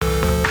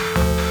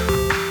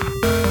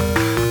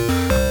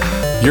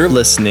You're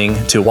listening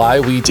to Why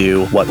We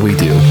Do What We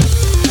Do. All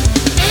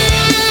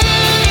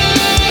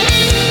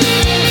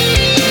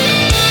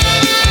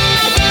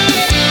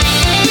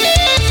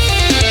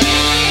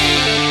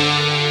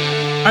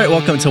right,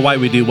 welcome to Why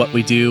We Do What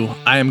We Do.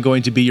 I am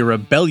going to be your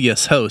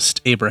rebellious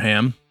host,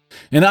 Abraham.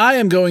 And I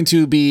am going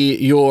to be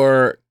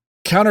your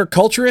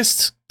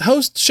counterculturist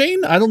host,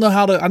 Shane. I don't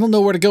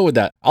know where to go with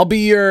that. I'll be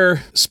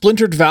your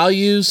splintered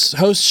values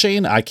host,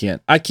 Shane. I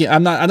don't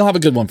have a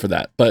good one for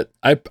that, but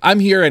I'm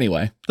here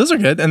anyway. Those are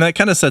good. And that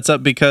kind of sets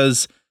up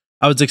because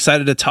I was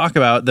excited to talk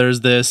about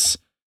there's this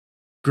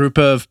group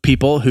of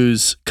people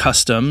whose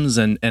customs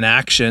and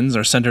actions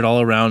are centered all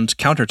around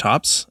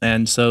countertops.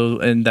 And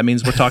that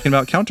means we're talking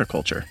about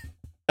counterculture.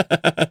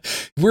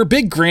 We're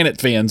big granite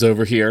fans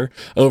over here,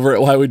 over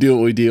at Why We Do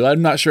What We Do.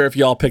 I'm not sure if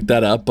y'all picked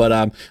that up,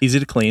 but easy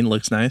to clean,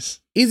 looks nice.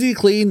 Easy to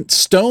clean.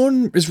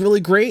 Stone is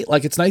really great.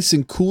 Like, it's nice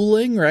and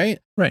cooling, right?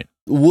 Right.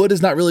 Wood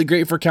is not really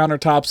great for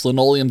countertops.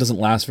 Linoleum doesn't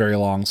last very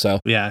long,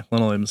 so. Yeah,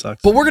 linoleum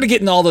sucks. But we're going to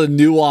get in all the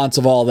nuance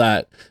of all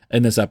that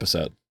in this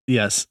episode.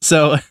 Yes.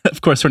 So,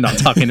 of course, we're not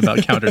talking about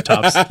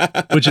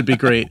countertops, which would be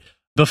great.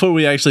 Before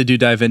we actually do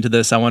dive into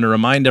this, I want to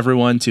remind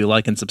everyone to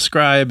like and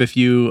subscribe. If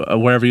you,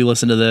 wherever you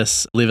listen to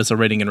this, leave us a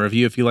rating and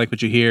review if you like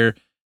what you hear.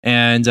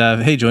 And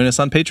hey, join us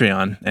on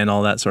Patreon and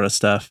all that sort of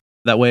stuff.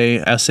 That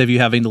way, I'll save you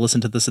having to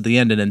listen to this at the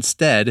end. And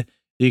instead,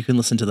 you can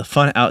listen to the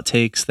fun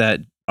outtakes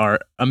that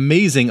our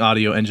amazing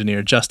audio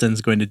engineer,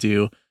 Justin's going to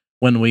do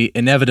when we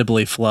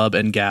inevitably flub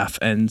and gaff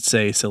and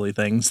say silly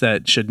things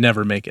that should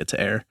never make it to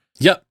air.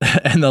 Yep.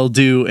 And they'll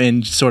do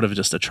in sort of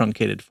just a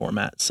truncated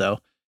format. So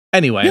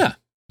anyway. Yeah.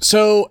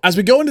 So as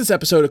we go into this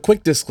episode, a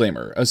quick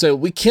disclaimer. So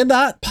we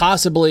cannot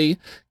possibly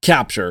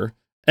capture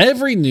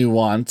every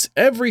nuance,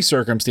 every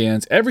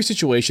circumstance, every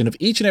situation of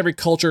each and every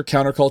culture,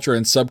 counterculture,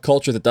 and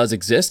subculture that does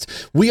exist.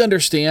 We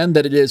understand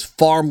that it is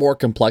far more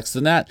complex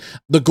than that.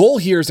 The goal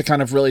here is to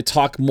kind of really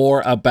talk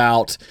more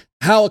about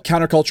how a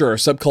counterculture or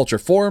subculture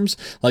forms,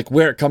 like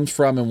where it comes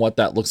from and what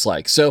that looks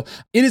like. So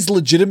it is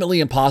legitimately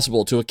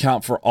impossible to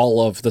account for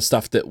all of the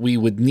stuff that we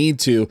would need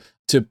to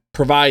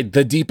provide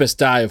the deepest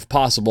dive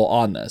possible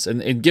on this.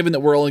 And given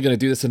that we're only going to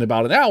do this in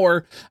about an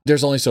hour,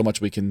 there's only so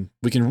much we can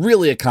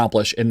really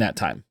accomplish in that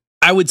time.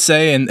 I would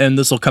say, and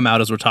this will come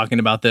out as we're talking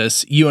about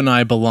this, you and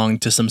I belong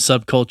to some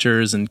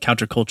subcultures and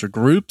counterculture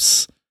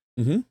groups.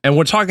 Mm-hmm. And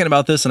we're talking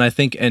about this, and I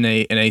think in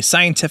a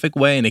scientific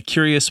way, in a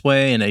curious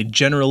way, in a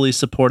generally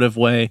supportive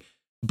way.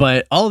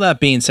 But all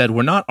that being said,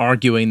 we're not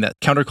arguing that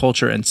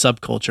counterculture and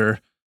subculture,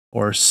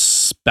 or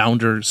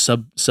subounder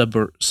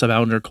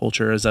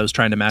culture, as I was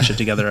trying to mash it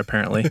together,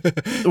 apparently.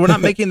 We're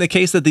not making the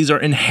case that these are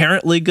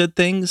inherently good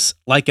things.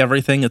 Like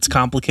everything, it's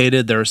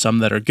complicated. There are some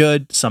that are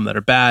good, some that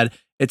are bad.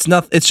 It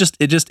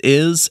just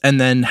is,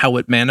 and then how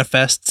it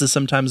manifests is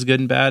sometimes good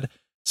and bad.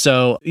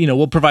 So,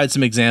 we'll provide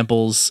some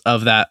examples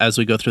of that as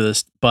we go through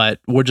this, but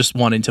we're just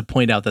wanting to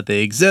point out that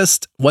they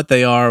exist, what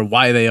they are,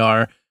 why they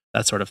are,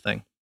 that sort of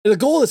thing. The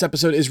goal of this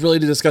episode is really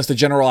to discuss the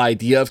general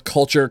idea of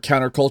culture,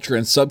 counterculture,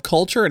 and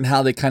subculture and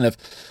how they kind of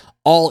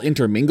all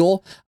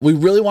intermingle. We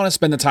really want to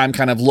spend the time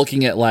kind of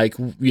looking at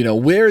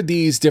where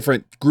these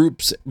different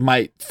groups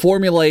might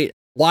formulate,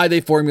 why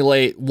they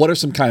formulate, what are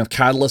some kind of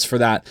catalysts for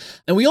that.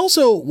 And we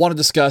also want to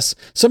discuss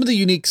some of the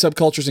unique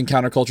subcultures and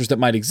countercultures that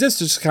might exist,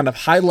 to just kind of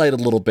highlight a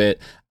little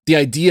bit the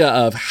idea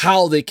of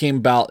how they came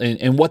about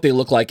and what they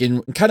look like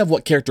and kind of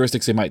what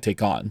characteristics they might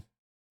take on.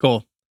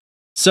 Cool.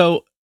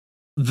 So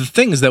the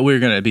things that we're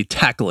going to be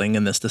tackling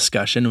in this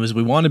discussion was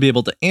we want to be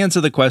able to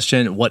answer the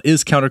question, what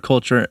is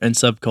counterculture and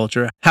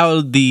subculture, how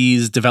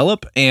these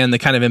develop, and the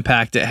kind of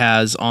impact it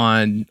has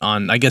on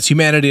I guess,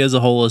 humanity as a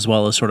whole, as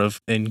well as sort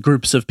of in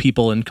groups of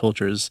people and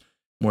cultures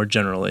more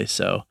generally.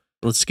 So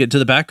let's get to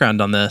the background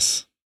on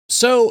this.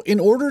 So in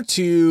order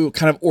to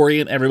kind of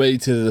orient everybody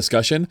to the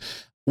discussion,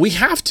 we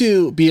have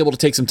to be able to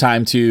take some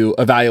time to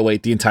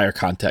evaluate the entire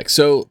context.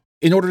 So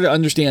in order to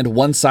understand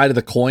one side of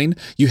the coin,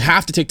 you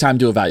have to take time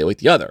to evaluate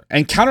the other.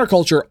 And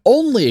counterculture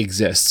only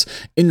exists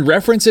in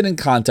reference and in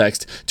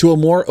context to a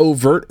more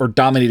overt or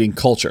dominating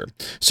culture.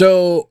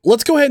 So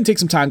let's go ahead and take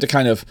some time to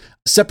kind of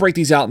separate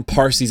these out and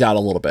parse these out a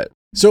little bit.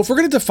 So if we're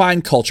going to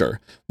define culture,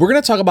 we're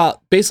going to talk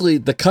about basically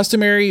the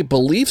customary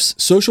beliefs,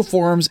 social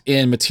forms,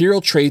 and material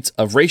traits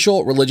of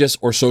racial, religious,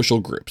 or social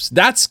groups.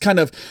 That's kind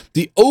of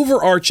the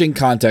overarching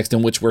context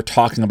in which we're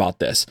talking about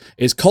this,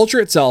 is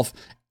culture itself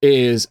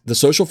is the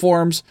social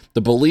forms, the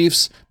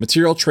beliefs,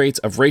 material traits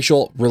of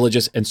racial,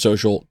 religious, and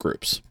social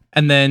groups.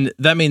 And then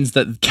that means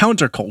that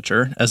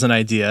counterculture, as an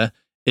idea,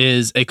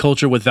 is a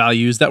culture with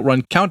values that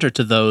run counter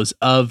to those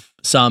of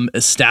some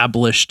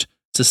established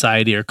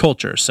society or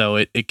culture. So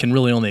it can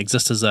really only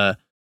exist as a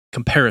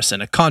comparison,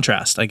 a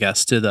contrast, I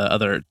guess,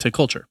 to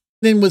culture.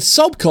 Then with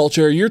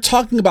subculture, you're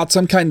talking about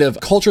some kind of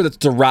culture that's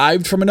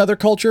derived from another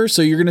culture.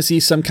 So you're going to see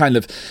some kind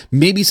of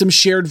maybe some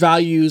shared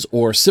values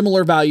or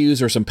similar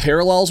values or some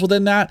parallels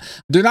within that.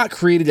 They're not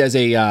created as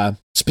a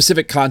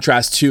specific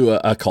contrast to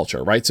a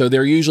culture, right? So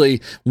they're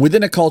usually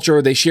within a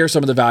culture, they share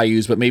some of the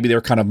values, but maybe they're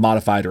kind of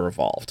modified or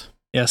evolved.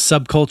 Yeah,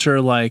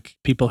 subculture like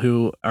people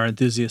who are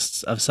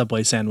enthusiasts of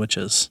Subway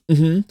sandwiches.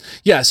 Mm-hmm.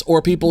 Yes,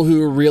 or people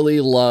who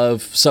really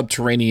love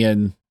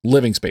subterranean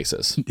living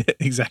spaces.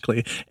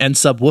 Exactly. And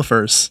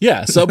subwoofers.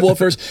 Yeah,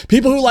 subwoofers.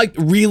 People who like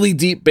really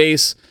deep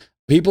bass.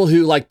 People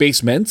who like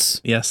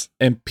basements. Yes.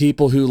 And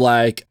people who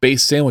like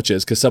base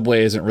sandwiches, because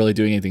Subway isn't really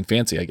doing anything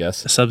fancy, I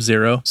guess.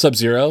 Sub-Zero.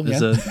 Sub-Zero,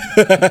 is yeah.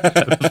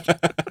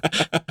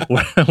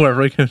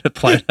 Wherever we can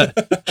apply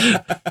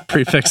that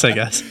prefix, I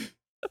guess.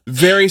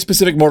 Very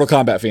specific Mortal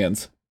Kombat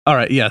fans. All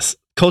right, yes.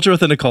 Culture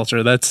within a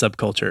culture, that's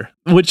subculture.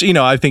 Which,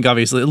 I think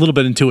obviously a little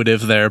bit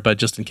intuitive there, but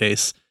just in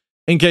case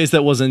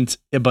that wasn't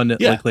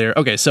abundantly clear.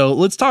 Okay, so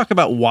let's talk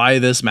about why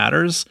this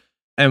matters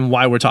and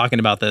why we're talking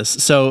about this.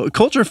 So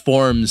culture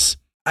forms,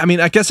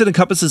 I guess it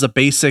encompasses a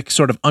basic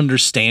sort of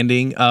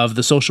understanding of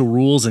the social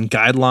rules and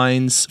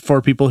guidelines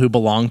for people who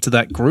belong to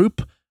that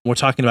group. We're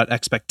talking about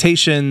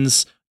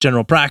expectations,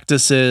 general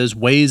practices,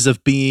 ways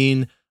of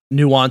being,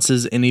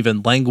 nuances in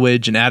even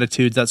language and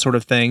attitudes, that sort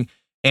of thing.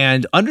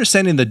 And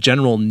understanding the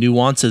general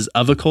nuances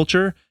of a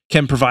culture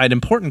can provide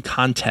important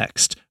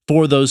context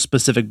for those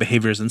specific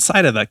behaviors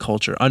inside of that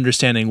culture,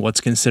 understanding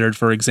what's considered,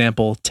 for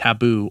example,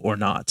 taboo or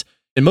not.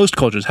 In most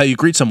cultures, how you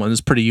greet someone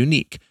is pretty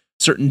unique.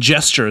 Certain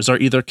gestures are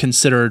either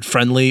considered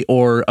friendly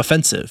or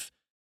offensive.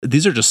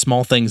 These are just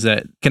small things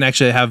that can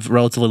actually have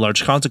relatively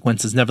large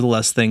consequences,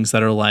 nevertheless, things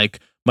that are like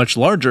much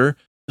larger.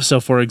 So,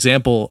 for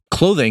example,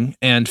 clothing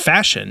and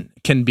fashion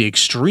can be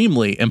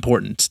extremely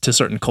important to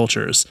certain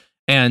cultures.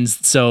 And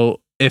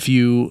so if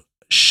you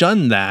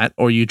shun that,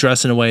 or you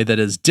dress in a way that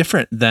is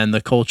different than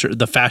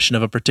the fashion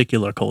of a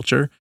particular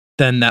culture,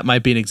 then that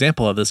might be an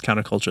example of this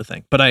counterculture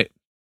thing. But I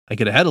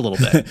get ahead a little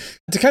bit.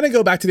 To kind of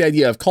go back to the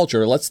idea of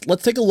culture, let's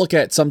take a look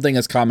at something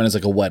as common as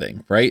like a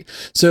wedding, right?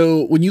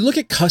 So when you look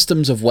at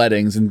customs of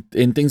weddings and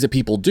things that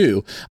people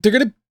do, they're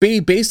going to be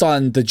based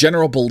on the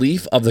general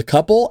belief of the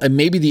couple and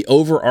maybe the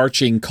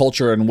overarching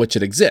culture in which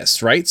it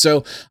exists, right?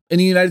 So in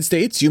the United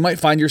States, you might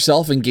find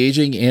yourself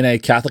engaging in a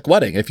Catholic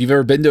wedding. If you've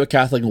ever been to a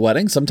Catholic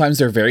wedding, sometimes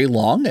they're very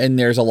long and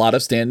there's a lot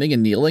of standing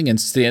and kneeling and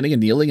standing and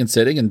kneeling and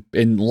sitting and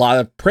a lot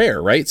of prayer,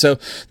 right? So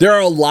there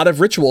are a lot of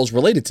rituals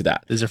related to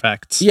that. These are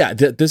facts. Yeah,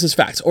 this is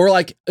facts. Or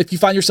like if you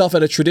find yourself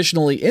at a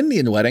traditionally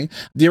Indian wedding,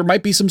 there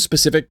might be some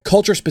specific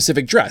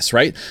culture-specific dress,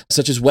 right?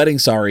 Such as wedding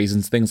saris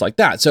and things like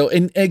that. So,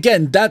 and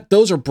again,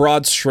 those are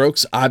broad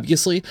strokes,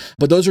 obviously,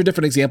 but those are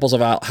different examples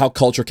of how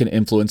culture can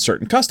influence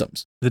certain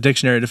customs. The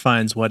dictionary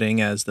defines wedding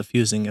as the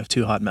fusing of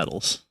two hot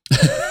metals.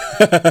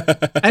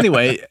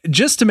 Anyway,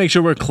 just to make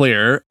sure we're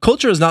clear,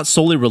 culture is not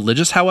solely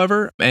religious,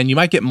 however, and you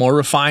might get more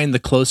refined the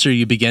closer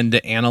you begin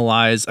to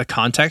analyze a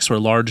context where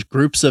large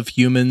groups of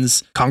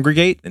humans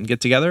congregate and get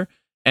together.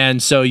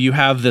 And so you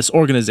have this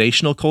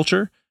organizational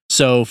culture.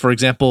 So, for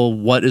example,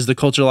 what is the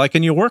culture like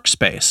in your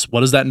workspace?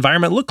 What does that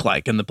environment look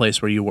like in the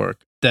place where you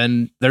work?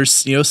 Then there's,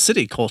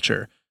 city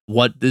culture.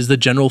 What is the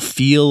general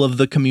feel of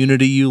the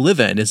community you live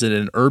in? Is it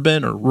an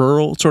urban or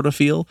rural sort of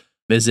feel?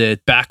 Is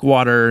it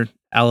backwater,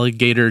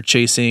 alligator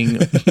chasing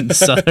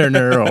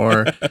southerner,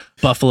 or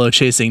buffalo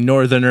chasing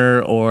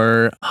northerner,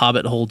 or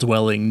hobbit hole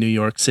dwelling New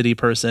York City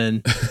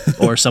person,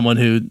 or someone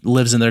who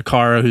lives in their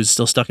car who's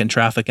still stuck in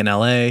traffic in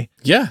LA?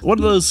 Yeah. What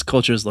do those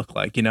cultures look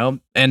like,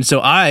 And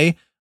so I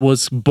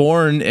was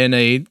born in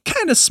a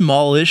kind of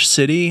smallish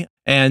city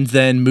and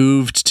then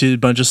moved to a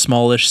bunch of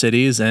smallish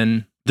cities.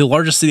 And the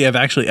largest city I've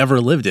actually ever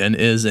lived in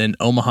is in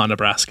Omaha,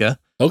 Nebraska.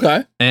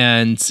 Okay.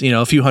 And,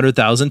 a few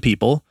 100,000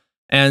 people.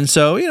 And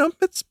so,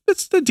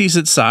 it's a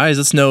decent size.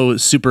 It's no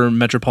super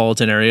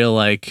metropolitan area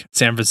like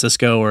San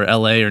Francisco or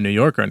LA or New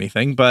York or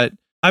anything, but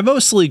I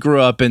mostly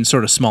grew up in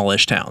sort of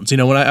smallish towns.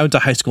 When I went to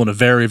high school in a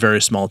very, very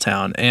small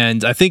town,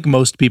 and I think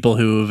most people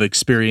who've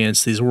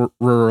experienced these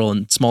rural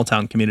and small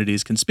town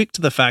communities can speak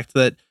to the fact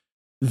that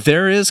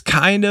there is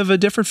kind of a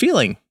different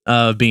feeling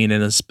of being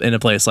in a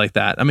place like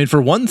that.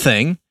 For one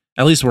thing,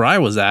 at least where I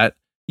was at,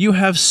 you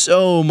have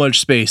so much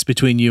space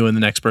between you and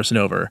the next person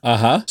over.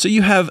 Uh-huh. So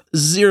you have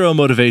zero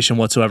motivation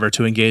whatsoever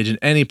to engage in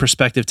any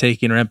perspective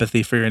taking or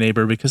empathy for your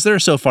neighbor because they're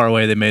so far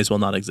away they may as well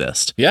not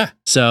exist. Yeah.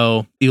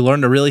 So you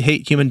learn to really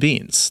hate human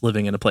beings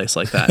living in a place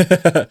like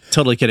that.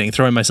 Totally kidding,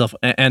 throwing myself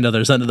and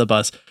others under the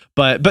bus.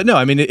 But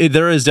no,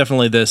 there is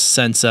definitely this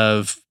sense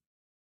of,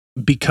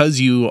 because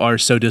you are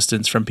so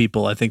distanced from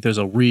people, I think there's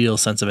a real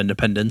sense of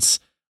independence,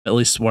 at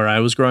least where I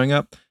was growing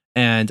up.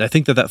 And I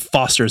think that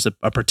fosters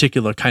a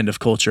particular kind of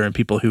culture and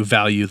people who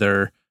value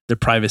their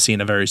privacy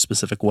in a very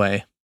specific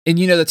way. And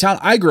the town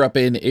I grew up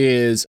in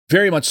is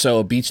very much so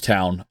a beach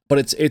town, but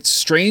it's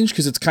strange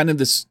because it's kind of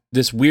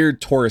this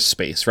weird tourist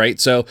space, right?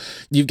 So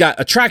you've got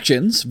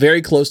attractions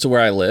very close to where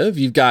I live.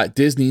 You've got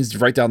Disney's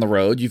right down the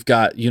road. You've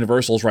got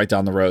Universal's right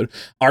down the road.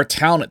 Our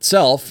town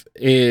itself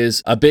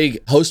is a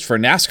big host for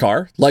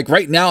NASCAR. Like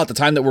right now, at the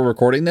time that we're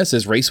recording this,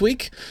 is race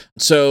week.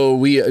 So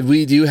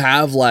we do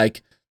have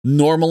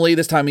normally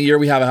this time of year,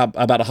 we have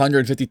about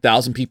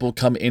 150,000 people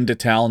come into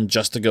town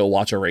just to go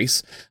watch a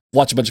race.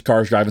 watch a bunch of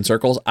cars drive in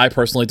circles. I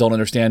personally don't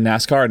understand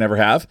NASCAR. I never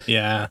have.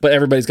 Yeah. But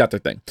everybody's got their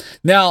thing.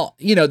 Now,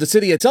 the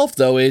city itself,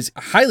 though, is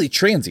highly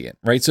transient,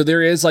 right? So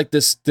there is like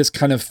this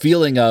kind of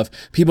feeling of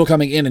people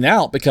coming in and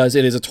out because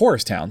it is a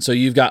tourist town. So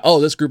you've got,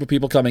 this group of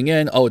people coming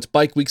in. Oh, it's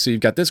bike week. So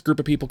you've got this group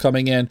of people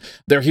coming in.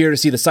 They're here to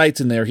see the sights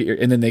and they're here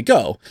and then they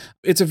go.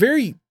 It's a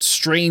very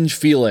strange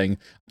feeling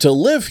to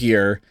live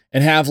here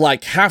and have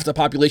like half the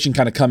population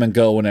kind of come and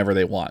go whenever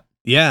they want.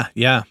 Yeah.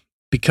 Yeah.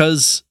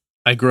 Because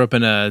I grew up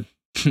in a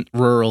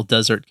rural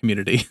desert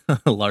community,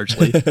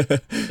 largely.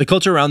 The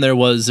culture around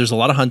there's a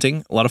lot of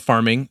hunting, a lot of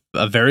farming,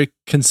 a very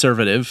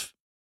conservative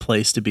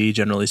place to be,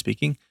 generally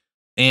speaking.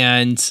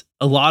 And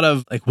a lot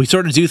of like, we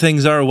sort of do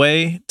things our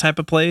way type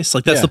of place.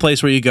 Like that's the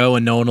place where you go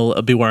and no one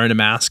will be wearing a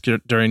mask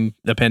during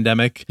the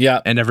pandemic.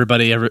 Yeah. And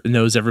everybody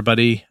knows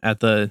everybody at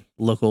the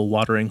local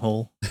watering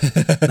hole.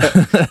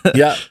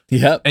 Yeah.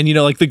 Yeah. And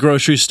like the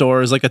grocery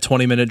store is like a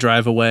 20-minute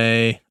drive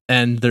away.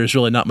 And there's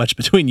really not much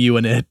between you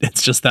and it.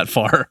 It's just that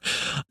far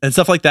and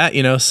stuff like that,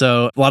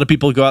 So a lot of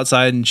people go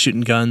outside and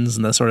shooting guns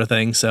and that sort of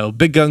thing. So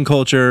big gun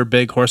culture,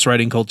 big horse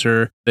riding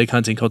culture, big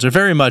hunting culture,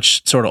 very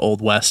much sort of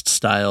Old West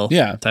style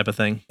type of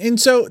thing. And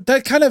so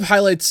that kind of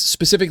highlights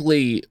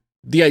specifically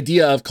the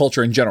idea of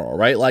culture in general,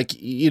 right? Like,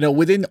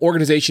 within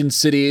organizations,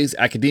 cities,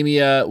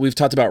 academia, we've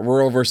talked about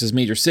rural versus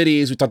major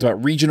cities. We've talked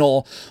about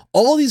regional.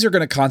 All of these are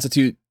going to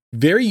constitute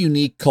very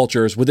unique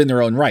cultures within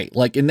their own right.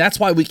 Like, and that's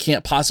why we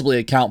can't possibly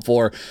account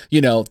for,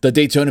 the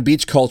Daytona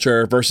Beach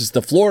culture versus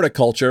the Florida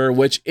culture,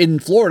 which in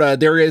Florida,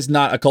 there is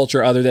not a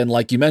culture other than,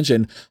 like you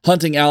mentioned,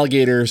 hunting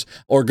alligators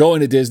or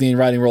going to Disney and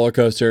riding roller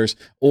coasters,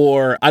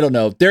 or I don't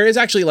know. There is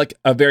actually like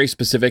a very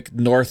specific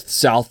north,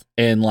 south,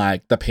 and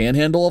like the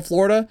panhandle of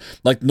Florida.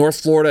 Like North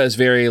Florida is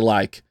very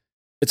like,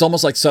 it's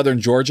almost like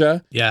Southern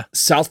Georgia. Yeah.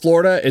 South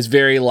Florida is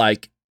very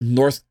like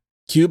North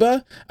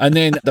Cuba, and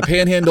then the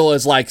panhandle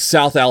is like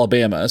South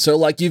Alabama. So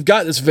like you've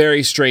got this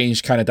very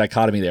strange kind of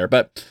dichotomy there.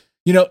 But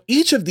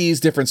each of these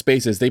different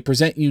spaces, they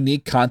present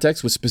unique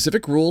contexts with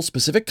specific rules,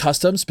 specific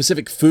customs,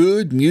 specific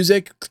food,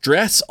 music,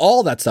 dress,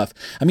 all that stuff.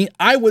 I mean,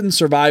 I wouldn't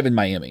survive in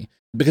Miami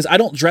because I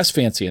don't dress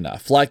fancy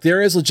enough. Like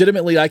there is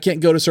legitimately, I can't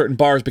go to certain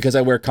bars because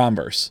I wear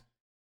Converse.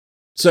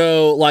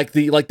 So like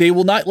they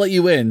will not let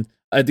you in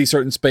at these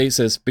certain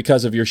spaces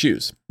because of your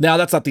shoes. Now,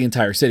 that's not the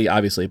entire city,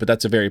 obviously, but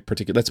that's a very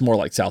particular, that's more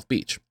like South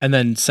Beach. And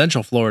then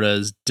Central Florida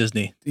is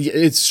Disney.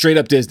 It's straight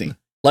up Disney.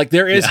 Like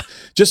there is,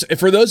 just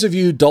for those of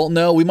you who don't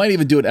know, we might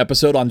even do an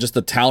episode on just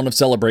the town of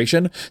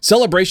Celebration.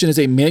 Celebration is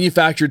a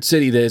manufactured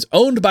city that is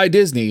owned by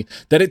Disney,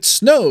 that it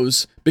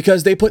snows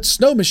because they put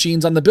snow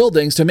machines on the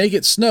buildings to make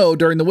it snow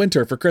during the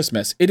winter for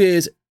Christmas. It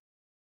is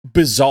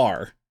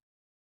bizarre.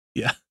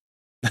 Yeah.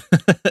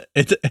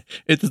 It's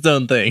its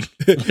own thing.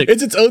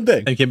 It's its own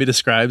thing. And can be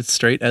described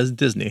straight as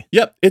Disney.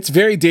 Yep. It's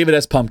very David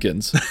S.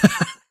 Pumpkins.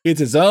 It's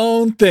its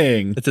own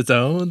thing. It's its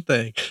own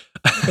thing.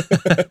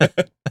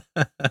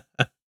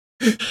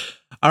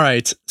 All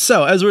right.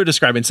 So as we were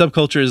describing,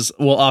 subcultures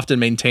will often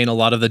maintain a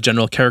lot of the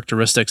general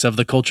characteristics of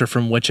the culture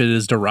from which it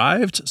is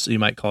derived. So you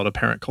might call it a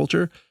parent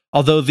culture.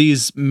 Although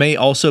these may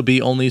also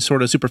be only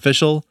sort of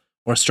superficial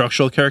or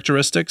structural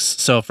characteristics.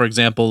 So for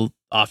example,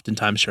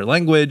 oftentimes share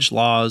language,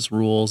 laws,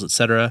 rules,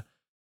 etc.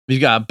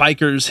 We've got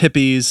bikers,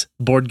 hippies,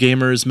 board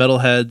gamers,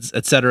 metalheads,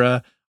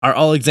 etc. are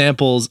all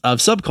examples of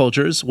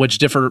subcultures which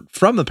differ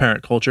from the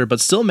parent culture, but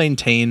still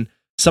maintain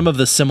some of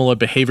the similar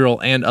behavioral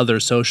and other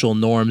social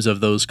norms of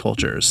those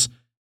cultures.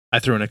 I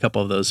threw in a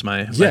couple of those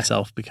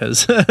myself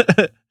because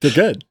they're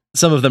good.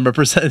 Some of them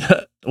represent,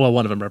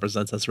 one of them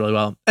represents us really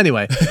well.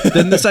 Anyway,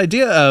 then this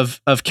idea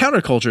of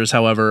countercultures,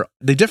 however,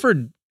 they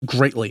differ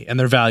greatly in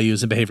their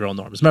values and behavioral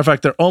norms. As a matter of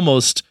fact, they're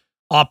almost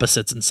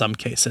opposites in some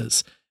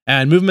cases.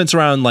 And movements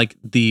around like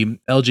the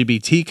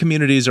LGBT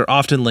communities are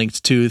often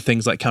linked to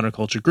things like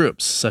counterculture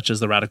groups, such as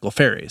the Radical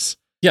Fairies.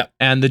 Yeah.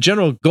 And the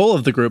general goal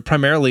of the group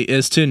primarily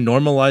is to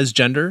normalize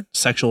gender,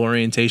 sexual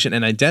orientation,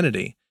 and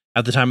identity.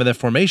 At the time of their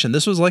formation,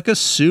 this was like a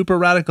super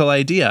radical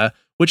idea,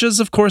 which is,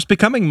 of course,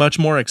 becoming much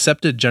more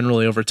accepted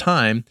generally over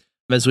time,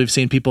 as we've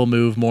seen people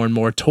move more and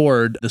more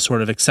toward the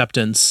sort of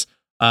acceptance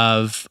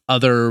of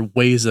other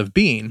ways of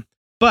being.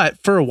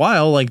 But for a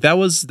while, like that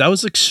was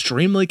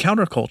extremely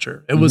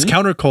counterculture. It was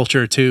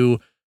counterculture to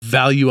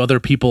value other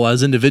people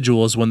as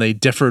individuals when they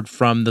differed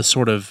from the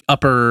sort of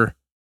upper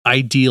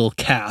ideal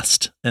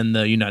caste in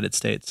the United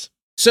States.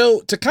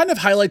 So to kind of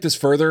highlight this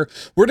further,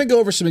 we're going to go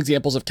over some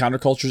examples of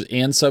countercultures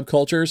and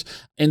subcultures.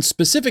 And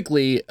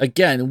specifically,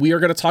 again, we are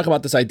going to talk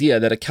about this idea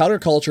that a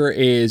counterculture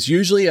is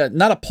usually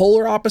not a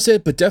polar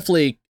opposite, but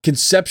definitely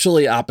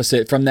conceptually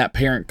opposite from that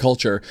parent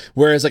culture.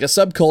 Whereas like a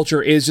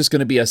subculture is just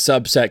going to be a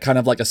subset, kind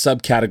of like a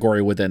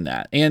subcategory within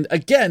that. And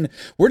again,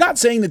 we're not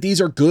saying that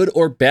these are good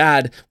or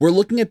bad. We're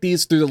looking at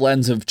these through the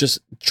lens of just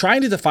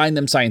trying to define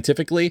them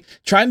scientifically,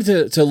 trying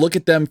to look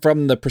at them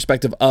from the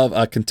perspective of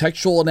a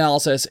contextual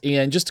analysis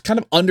and just kind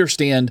of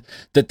understand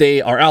that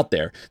they are out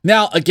there.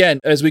 Now, again,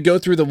 as we go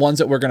through the ones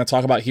that we're going to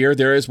talk about here,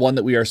 there is one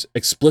that we are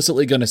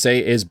explicitly going to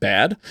say is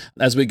bad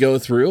as we go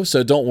through.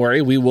 So don't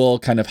worry, we will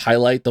kind of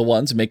highlight the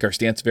ones and make our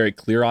stance it's very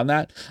clear on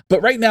that.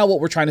 But right now, what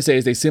we're trying to say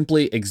is they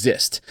simply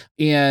exist.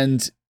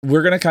 And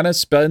we're going to kind of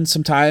spend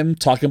some time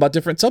talking about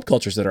different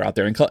subcultures that are out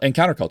there and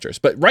countercultures.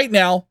 But right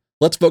now,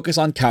 let's focus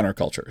on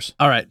countercultures.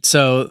 All right.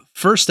 So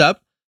first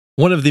up,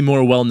 one of the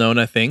more well-known,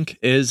 I think,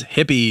 is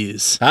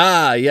hippies.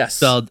 Ah, yes.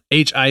 Spelled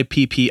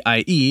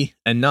Hippie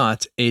and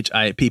not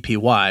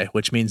Hippy,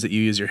 which means that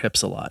you use your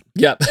hips a lot.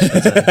 Yep.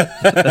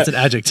 That's an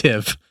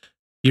adjective.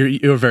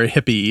 You're very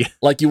hippie.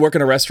 Like you work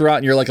in a restaurant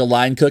and you're like a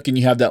line cook and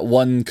you have that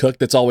one cook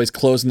that's always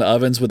closing the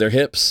ovens with their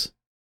hips.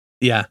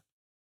 Yeah.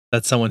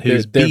 That's someone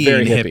who's they're being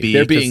very hippie.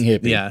 They're being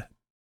hippie. Yeah.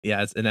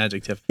 Yeah, it's an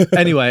adjective.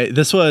 Anyway,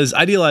 this was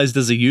idealized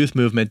as a youth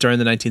movement during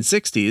the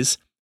 1960s,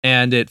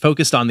 and it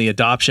focused on the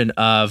adoption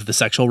of the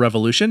sexual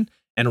revolution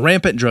and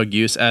rampant drug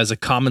use as a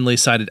commonly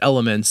cited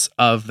elements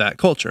of that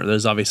culture.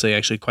 There's obviously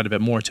actually quite a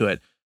bit more to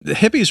it. The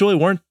hippies really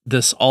weren't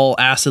this all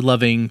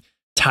acid-loving,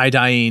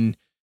 tie-dyeing,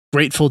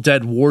 Grateful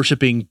Dead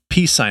worshipping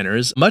peace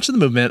signers. Much of the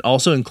movement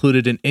also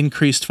included an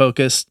increased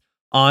focus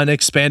on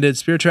expanded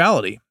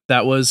spirituality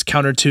that was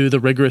counter to the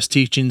rigorous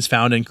teachings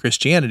found in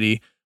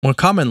Christianity, more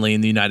commonly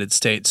in the United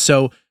States.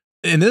 So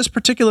in this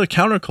particular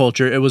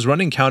counterculture, it was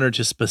running counter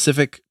to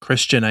specific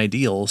Christian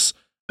ideals.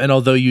 And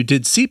although you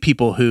did see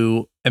people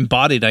who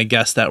embodied, I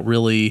guess, that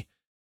really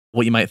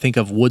what you might think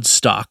of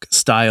Woodstock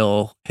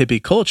style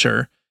hippie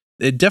culture,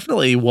 it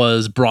definitely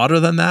was broader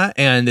than that.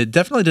 And it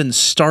definitely didn't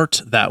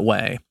start that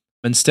way.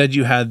 Instead,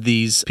 you had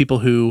these people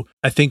who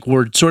I think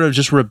were sort of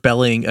just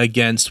rebelling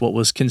against what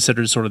was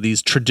considered sort of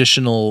these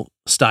traditional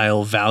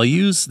style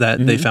values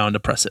that they found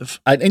oppressive.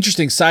 An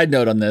interesting side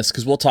note on this,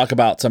 because we'll talk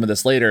about some of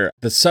this later,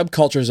 the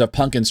subcultures of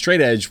punk and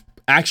straight edge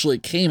actually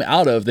came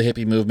out of the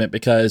hippie movement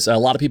because a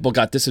lot of people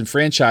got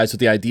disenfranchised with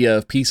the idea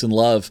of peace and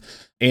love.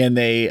 And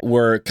they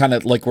were kind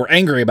of like, were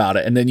angry about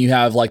it. And then you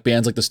have like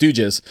bands like the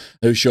Stooges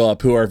who show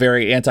up who are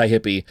very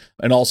anti-hippie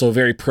and also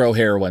very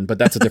pro-heroin, but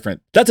that's a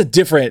different,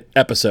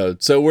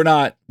 episode. So we're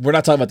not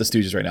talking about the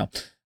Stooges right now.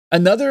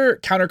 Another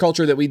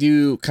counterculture that we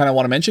do kind of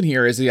want to mention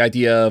here is the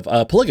idea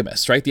of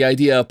polygamists, right? The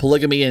idea of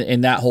polygamy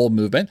in that whole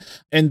movement.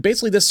 And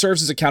basically this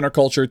serves as a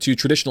counterculture to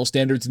traditional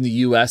standards in the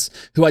US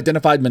who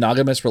identified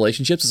monogamous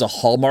relationships as a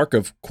hallmark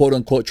of quote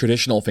unquote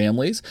traditional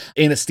families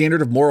and a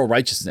standard of moral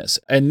righteousness.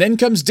 And then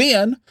comes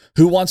Dan,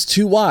 who wants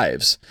 2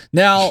 wives.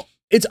 Now,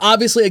 it's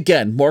obviously,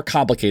 again, more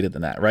complicated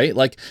than that, right?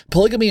 Like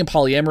polygamy and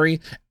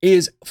polyamory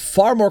is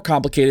far more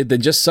complicated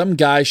than just some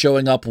guy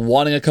showing up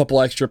wanting a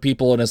couple extra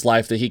people in his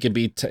life that he can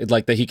be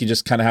that he can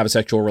just kind of have a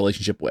sexual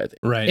relationship with.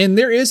 Right. And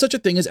there is such a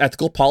thing as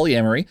ethical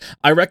polyamory.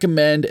 I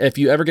recommend if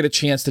you ever get a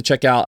chance to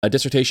check out a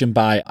dissertation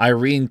by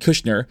Irene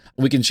Kushner,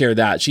 we can share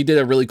that. She did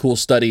a really cool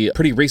study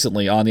pretty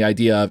recently on the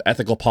idea of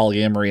ethical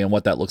polyamory and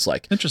what that looks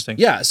like. Interesting.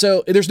 Yeah.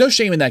 So there's no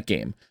shame in that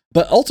game.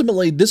 But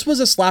ultimately, this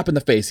was a slap in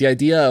the face. The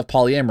idea of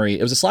polyamory,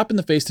 it was a slap in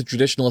the face to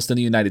traditionalists in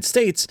the United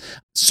States,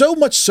 so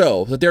much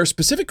so that there are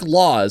specific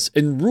laws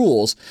and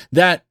rules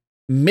that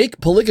make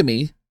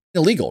polygamy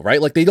illegal,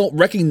 right? Like they don't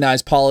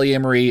recognize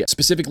polyamory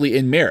specifically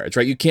in marriage,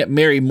 right? You can't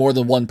marry more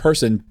than one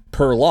person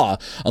per law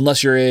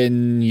unless you're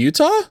in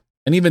Utah.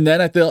 And even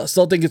then, I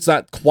still think it's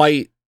not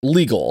quite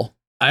legal.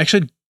 I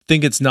actually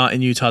think it's not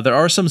in Utah. There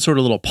are some sort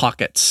of little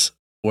pockets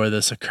where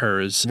this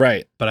occurs.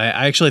 Right. But I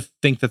actually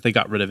think that they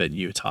got rid of it in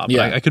Utah. But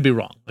yeah. I could be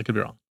wrong.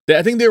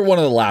 I think they were one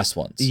of the last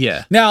ones.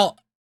 Yeah. Now,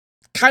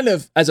 kind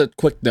of as a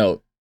quick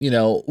note,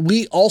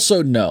 we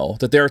also know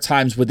that there are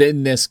times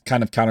within this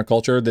kind of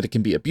counterculture that it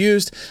can be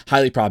abused,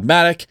 highly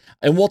problematic.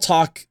 And we'll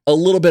talk a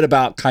little bit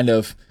about kind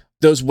of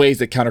those ways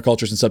that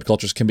countercultures and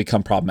subcultures can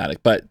become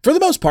problematic. But for the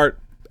most part,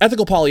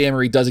 ethical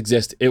polyamory does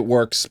exist. It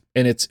works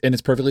and it's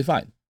perfectly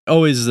fine.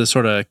 Always the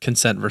sort of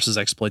consent versus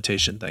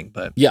exploitation thing.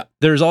 But yeah,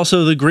 there's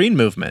also the green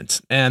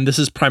movement. And this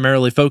is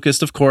primarily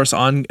focused, of course,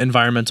 on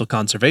environmental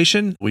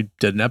conservation. We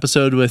did an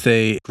episode with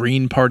a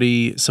Green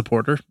Party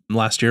supporter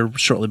last year,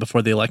 shortly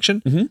before the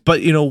election. Mm-hmm.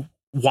 But,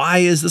 why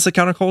is this a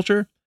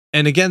counterculture?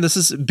 And again, this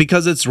is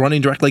because it's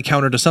running directly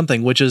counter to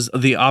something, which is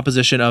the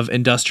opposition of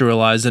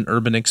industrialized and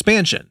urban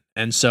expansion.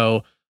 And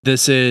so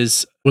this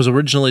was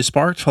originally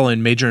sparked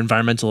following major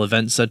environmental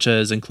events, such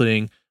as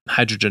including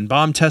hydrogen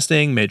bomb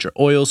testing, major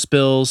oil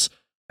spills.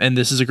 And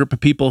this is a group of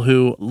people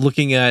who,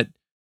 looking at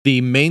the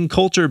main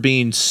culture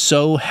being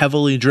so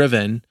heavily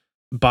driven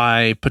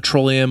by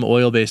petroleum,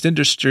 oil-based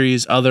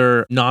industries,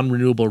 other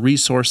non-renewable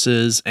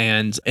resources,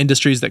 and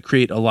industries that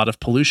create a lot of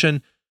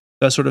pollution,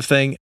 that sort of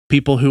thing.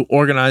 People who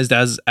organized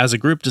as a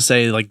group to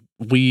say, like,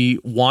 we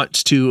want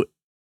to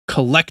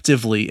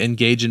collectively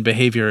engage in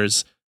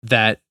behaviors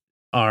that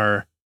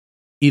are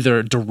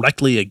either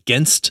directly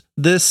against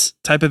this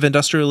type of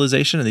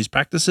industrialization and these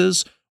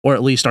practices, or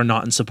at least are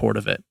not in support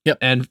of it. Yep.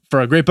 And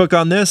for a great book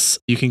on this,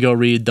 you can go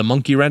read The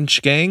Monkey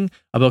Wrench Gang,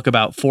 a book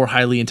about 4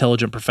 highly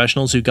intelligent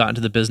professionals who got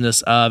into the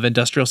business of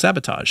industrial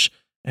sabotage.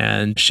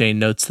 And Shane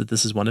notes that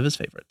this is one of his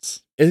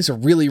favorites. It is a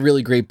really,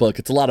 really great book.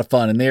 It's a lot of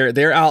fun. And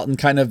they're out in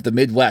kind of the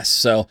Midwest.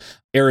 So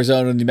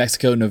Arizona, New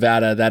Mexico,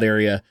 Nevada, that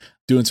area,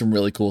 doing some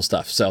really cool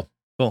stuff. So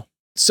cool.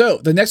 So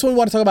the next one we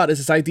want to talk about is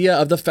this idea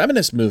of the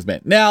feminist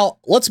movement. Now,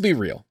 let's be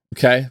real.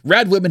 Okay.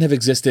 Rad women have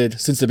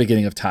existed since the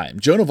beginning of time.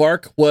 Joan of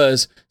Arc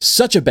was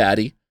such a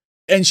baddie,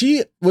 and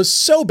she was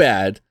so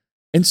bad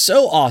and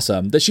so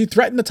awesome that she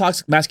threatened the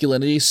toxic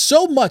masculinity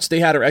so much they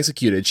had her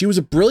executed. She was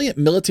a brilliant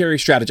military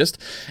strategist,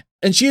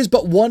 and she is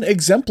but one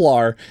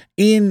exemplar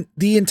in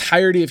the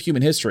entirety of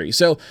human history.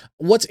 So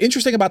what's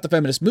interesting about the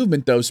feminist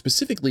movement, though,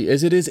 specifically,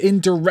 is it is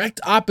in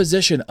direct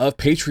opposition of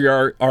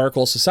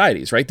patriarchal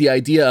societies, right? The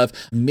idea of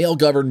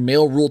male-governed,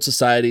 male-ruled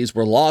societies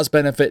where laws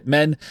benefit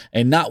men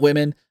and not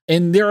women.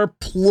 And there are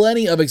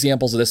plenty of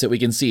examples of this that we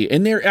can see.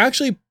 And they're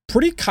actually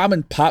pretty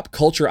common pop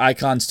culture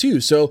icons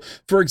too. So,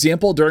 for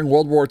example, during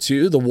World War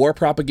II, the war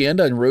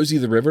propaganda and Rosie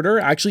the Riveter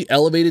actually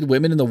elevated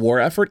women in the war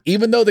effort,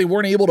 even though they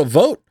weren't able to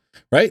vote,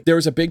 right? There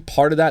was a big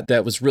part of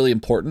that was really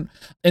important.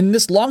 And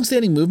this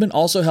longstanding movement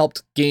also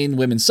helped gain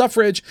women's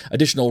suffrage,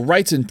 additional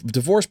rights in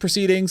divorce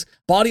proceedings,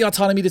 body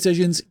autonomy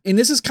decisions. And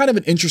this is kind of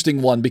an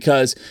interesting one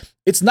because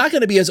it's not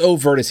going to be as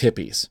overt as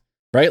hippies.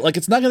 Right? Like,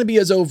 it's not going to be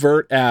as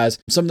overt as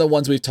some of the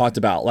ones we've talked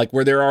about, like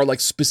where there are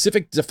like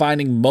specific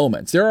defining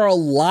moments. There are a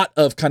lot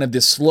of kind of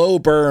this slow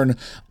burn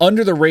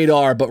under the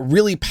radar, but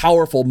really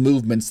powerful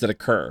movements that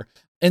occur.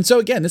 And so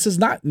again, this is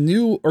not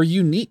new or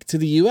unique to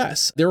the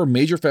US. There were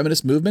major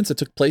feminist movements that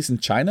took place in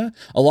China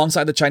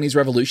alongside the Chinese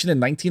Revolution in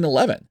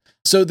 1911.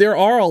 So there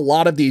are a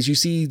lot of these. You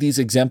see these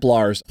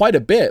exemplars quite a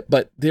bit,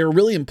 but they're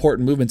really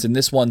important movements. And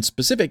this one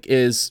specific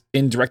is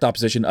in direct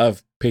opposition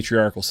of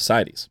patriarchal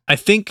societies. I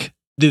think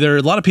there are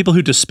a lot of people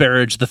who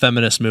disparage the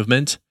feminist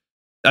movement.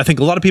 I think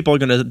a lot of people are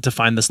going to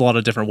define this a lot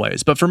of different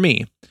ways. But for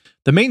me,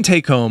 the main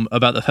take home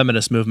about the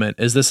feminist movement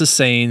is this is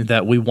saying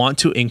that we want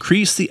to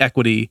increase the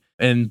equity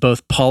in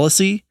both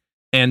policy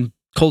and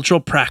cultural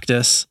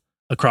practice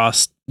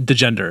across the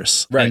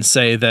genders, right, and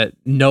say that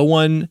no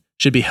one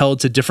should be held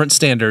to different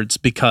standards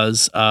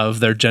because of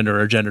their gender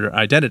or gender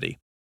identity.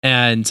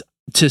 And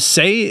to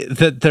say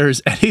that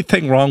there's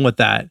anything wrong with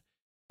that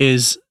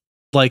is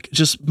like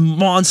just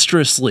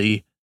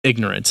monstrously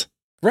ignorant.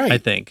 Right. I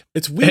think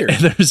it's weird.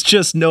 And there's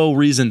just no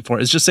reason for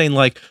it. It's just saying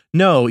like,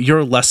 no,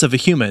 you're less of a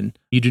human.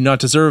 You do not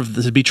deserve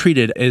to be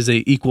treated as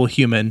a equal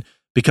human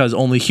because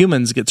only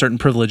humans get certain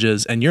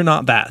privileges and you're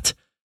not that.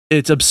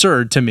 It's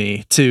absurd to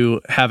me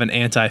to have an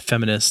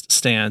anti-feminist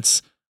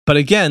stance. But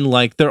again,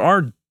 like there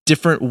are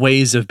different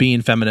ways of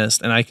being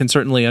feminist. And I can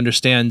certainly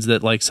understand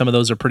that like some of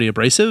those are pretty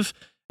abrasive.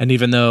 And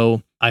even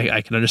though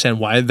I can understand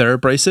why they're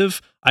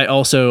abrasive, I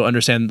also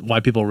understand why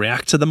people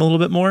react to them a little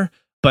bit more.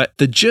 But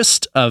the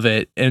gist of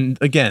it, and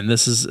again,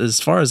 this is as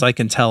far as I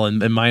can tell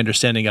and my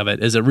understanding of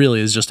it, is it really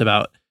is just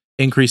about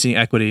increasing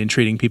equity and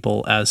treating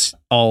people as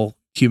all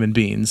human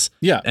beings,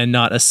 and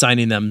not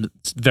assigning them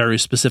very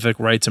specific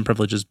rights and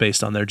privileges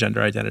based on their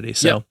gender identity.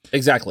 So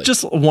exactly.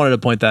 Just wanted to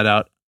point that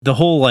out. The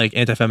whole like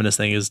anti-feminist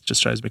thing is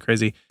just drives me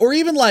crazy. Or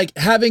even like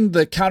having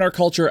the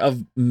counterculture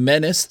of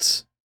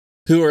menists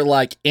who are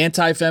like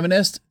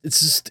anti-feminist.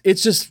 It's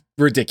just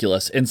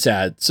ridiculous and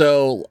sad.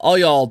 So all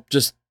y'all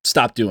just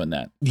stop doing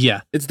that.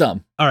 Yeah. It's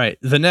dumb. All right.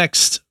 The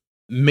next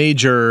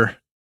major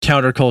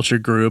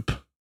counterculture group,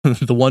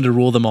 the one to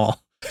rule them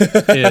all,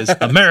 is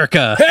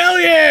America. Hell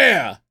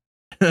yeah!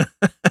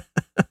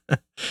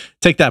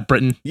 Take that,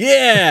 Britain.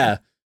 Yeah.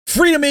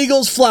 Freedom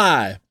Eagles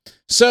fly.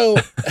 So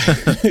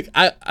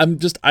I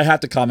have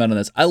to comment on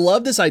this. I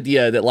love this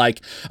idea that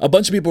like a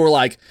bunch of people were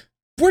like,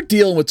 we're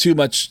dealing with too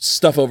much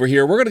stuff over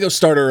here. We're going to go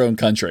start our own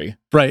country.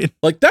 Right.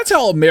 Like that's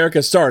how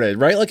America started,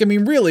 right? Like, I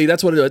mean, really,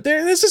 that's what it is.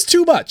 This is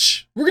too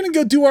much. We're going to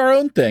go do our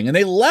own thing. And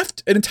they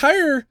left an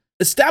entire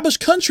established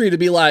country to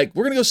be like,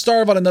 we're going to go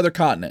starve on another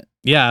continent.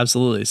 Yeah,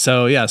 absolutely.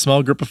 So yeah,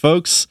 small group of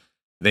folks,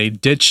 they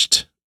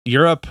ditched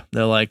Europe.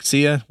 They're like,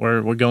 see ya,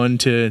 we're going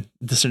to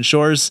distant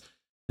shores.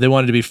 They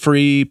wanted to be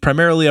free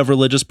primarily of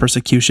religious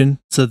persecution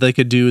so that they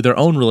could do their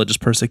own religious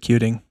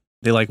persecuting.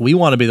 They like, we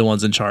want to be the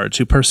ones in charge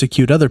who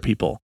persecute other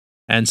people.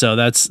 And so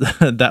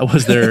that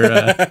was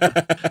their,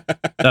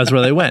 that's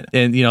where they went.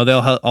 And, you know, they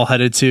all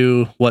headed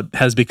to what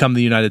has become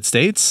the United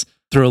States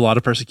through a lot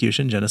of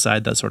persecution,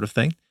 genocide, that sort of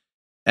thing.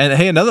 And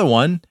hey, another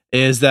one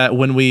is that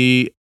when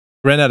we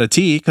ran out of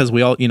tea, because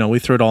we all, you know, we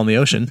threw it all in the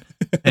ocean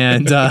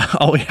and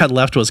all we had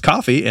left was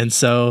coffee. And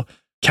so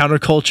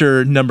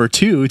counterculture number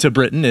 2 to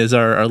Britain is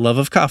our love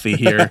of coffee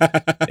here.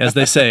 As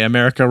they say,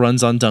 America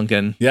runs on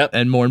Dunkin'. Yep.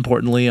 And more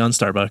importantly, on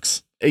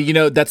Starbucks. You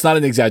know, that's not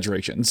an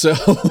exaggeration. So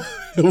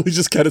it was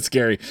just kind of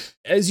scary.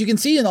 As you can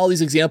see in all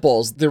these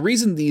examples, the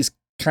reason these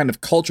kind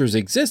of cultures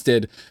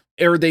existed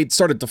or they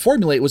started to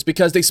formulate was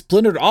because they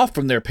splintered off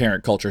from their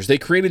parent cultures. They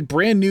created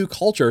brand new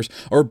cultures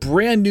or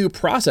brand new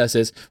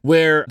processes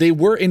where they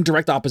were in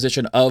direct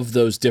opposition of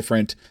those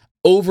different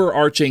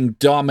overarching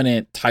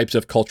dominant types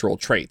of cultural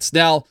traits.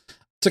 Now,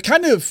 to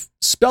kind of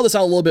spell this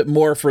out a little bit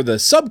more for the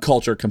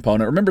subculture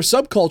component, remember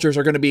subcultures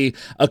are going to be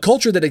a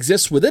culture that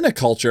exists within a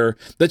culture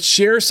that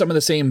shares some of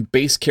the same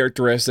base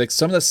characteristics,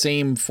 some of the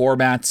same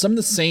formats, some of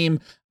the same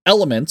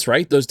elements,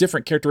 right? Those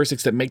different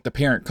characteristics that make the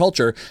parent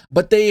culture,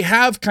 but they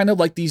have kind of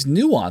like these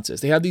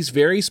nuances. They have these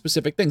very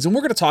specific things. And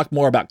we're going to talk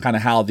more about kind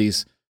of how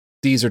these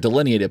are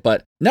delineated,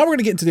 but now we're going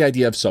to get into the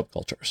idea of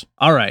subcultures.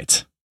 All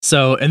right.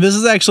 So, and this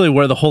is actually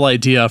where the whole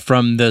idea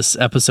from this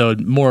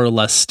episode more or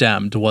less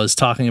stemmed, was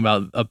talking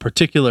about a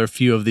particular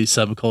few of these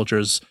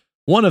subcultures.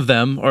 One of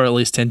them, or at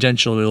least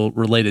tangentially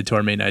related to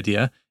our main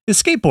idea,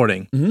 is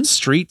skateboarding. Mm-hmm.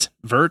 Street,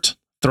 vert,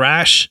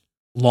 thrash,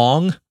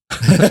 long,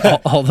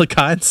 all the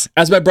kinds.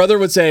 As my brother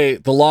would say,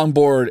 the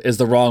longboard is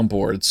the wrong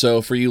board.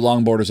 So for you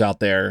longboarders out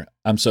there,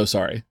 I'm so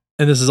sorry.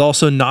 And this is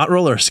also not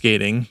roller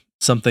skating,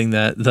 something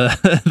that the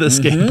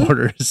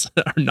skateboarders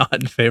are not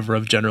in favor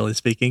of, generally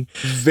speaking.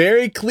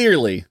 Very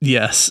clearly.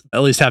 Yes,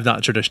 at least have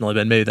not traditionally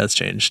been. Maybe that's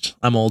changed.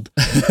 I'm old.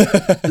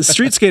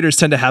 Street skaters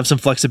tend to have some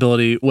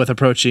flexibility with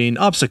approaching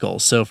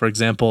obstacles. So, for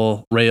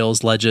example,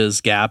 rails, ledges,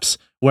 gaps,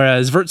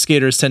 whereas vert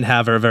skaters tend to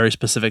have a very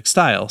specific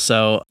style.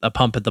 So a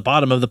pump at the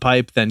bottom of the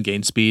pipe, then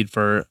gain speed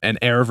for an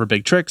air for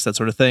big tricks, that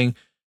sort of thing.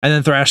 And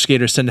then thrash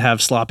skaters tend to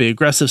have sloppy,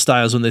 aggressive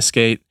styles when they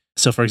skate.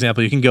 So, for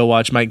example, you can go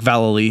watch Mike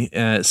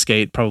Vallely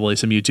skate, probably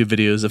some YouTube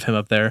videos of him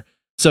up there.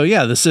 So,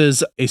 yeah, this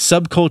is a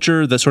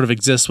subculture that sort of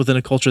exists within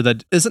a culture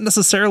that isn't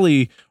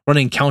necessarily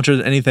running counter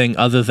to anything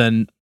other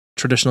than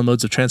traditional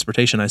modes of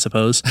transportation, I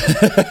suppose.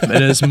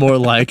 It is more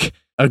like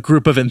a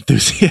group of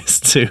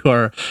enthusiasts who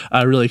are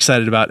really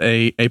excited about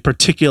a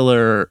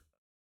particular,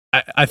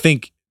 I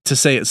think, to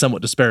say it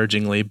somewhat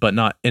disparagingly, but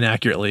not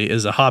inaccurately,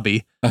 is a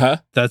hobby.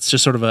 That's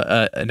just sort of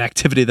an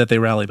activity that they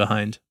rally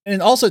behind.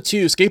 And also,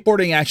 too,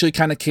 skateboarding actually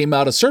kind of came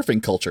out of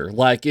surfing culture.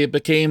 Like, it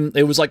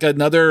was like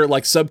another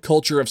like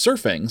subculture of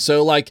surfing.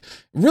 So, like,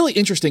 really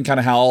interesting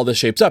kind of how all this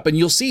shapes up. And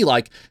you'll see,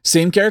 like,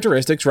 same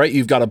characteristics, right?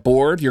 You've got a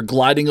board, you're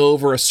gliding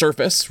over a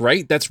surface,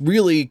 right? That's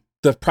really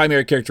the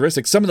primary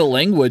characteristic. Some of the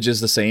language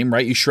is the same,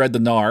 right? You shred the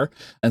gnar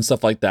and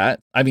stuff like that.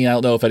 I mean, I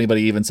don't know if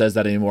anybody even says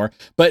that anymore,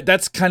 but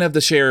that's kind of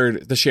the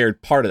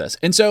shared part of this.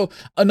 And so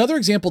another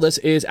example of this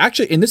is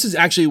actually, and this is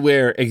actually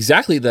where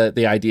exactly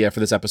the idea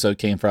for this episode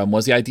came from,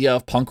 was the idea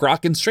of punk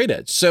rock and straight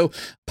edge. So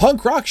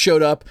punk rock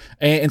showed up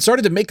and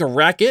started to make a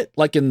racket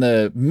like in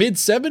the mid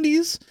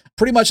 70s.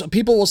 Pretty much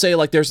people will say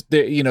like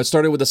it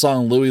started with the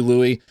song Louie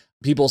Louie.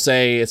 People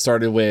say it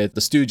started with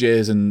the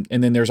Stooges, and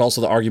then there's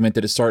also the argument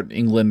that it started in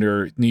England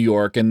or New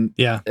York. And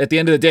at the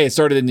end of the day, it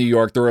started in New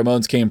York. The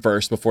Ramones came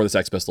first before the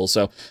Sex Pistols.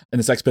 And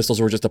the Sex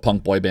Pistols were just a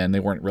punk boy band. They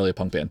weren't really a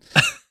punk band.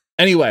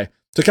 Anyway,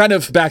 to kind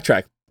of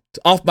backtrack,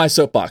 off my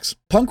soapbox,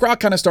 punk rock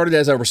kind of started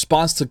as a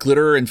response to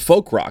glitter and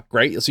folk rock,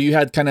 right? So you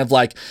had kind of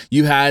like,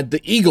 you had the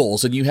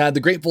Eagles and you had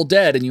the Grateful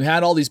Dead and you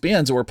had all these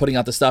bands that were putting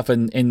out the stuff.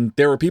 And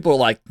there were people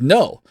like,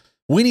 no,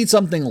 we need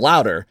something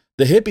louder.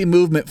 The hippie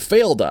movement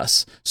failed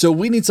us, so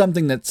we need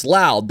something that's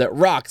loud, that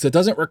rocks, that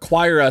doesn't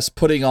require us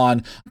putting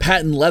on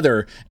patent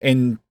leather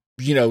and,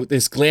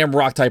 this glam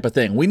rock type of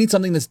thing. We need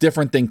something that's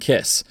different than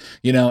Kiss,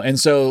 and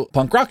so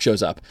punk rock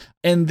shows up.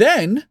 And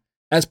then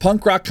as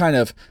punk rock kind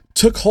of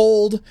took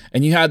hold,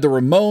 and you had the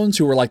Ramones,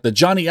 who were like the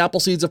Johnny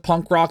Appleseeds of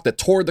punk rock that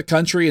toured the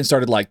country and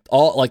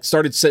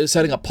started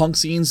setting up punk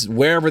scenes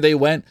wherever they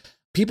went,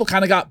 people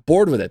kind of got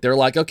bored with it. They're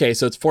like, okay,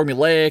 so it's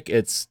formulaic,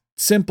 it's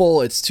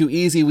simple, it's too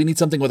easy, we need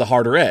something with a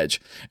harder edge.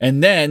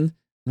 And then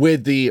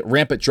with the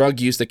rampant drug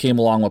use that came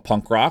along with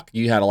punk rock,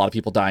 you had a lot of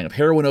people dying of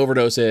heroin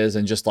overdoses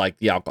and just like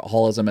the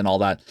alcoholism and all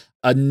that.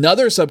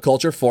 Another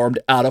subculture formed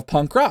out of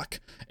punk rock,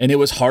 and it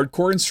was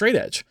hardcore and straight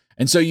edge.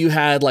 And so you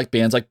had like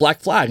bands like Black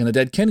Flag and the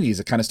Dead Kennedys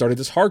that kind of started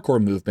this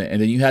hardcore movement.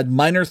 And then you had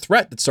Minor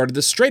Threat that started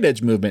this straight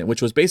edge movement,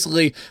 which was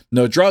basically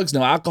no drugs,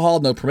 no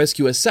alcohol, no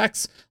promiscuous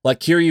sex.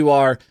 Like, here you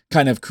are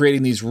kind of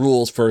creating these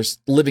rules for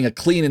living a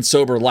clean and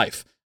sober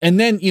life. And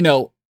then,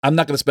 I'm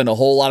not going to spend a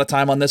whole lot of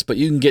time on this, but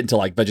you can get into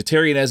like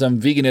vegetarianism,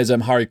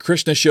 veganism. Hare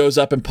Krishna shows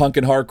up in punk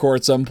and hardcore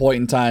at some point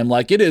in time.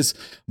 Like, it is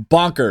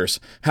bonkers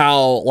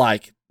how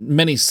like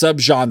many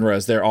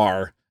subgenres there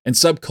are and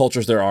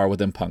subcultures there are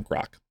within punk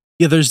rock.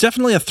 Yeah, there's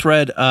definitely a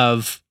thread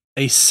of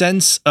a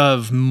sense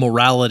of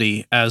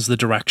morality as the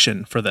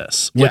direction for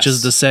this, which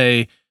is to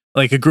say,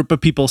 like, a group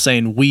of people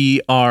saying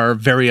we are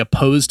very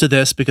opposed to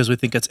this because we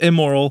think it's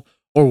immoral,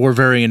 or we're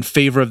very in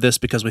favor of this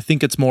because we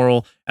think it's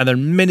moral. And there are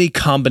many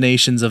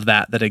combinations of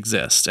that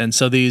exist. And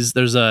so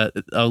there's a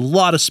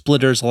lot of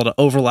splitters, a lot of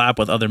overlap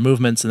with other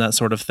movements and that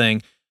sort of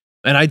thing.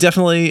 And I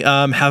definitely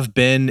have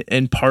been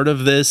in part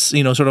of this,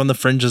 sort of on the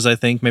fringes, I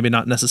think, maybe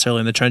not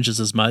necessarily in the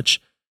trenches as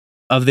much,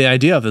 of the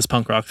idea of this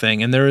punk rock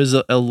thing. And there is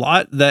a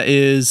lot that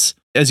is,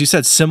 as you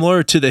said,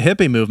 similar to the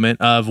hippie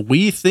movement of,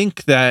 we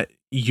think that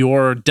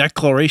your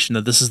declaration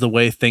that this is the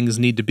way things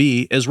need to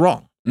be is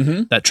wrong.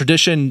 Mm-hmm. That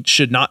tradition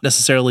should not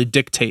necessarily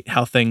dictate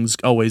how things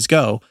always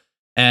go,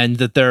 and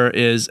that there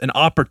is an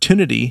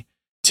opportunity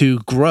to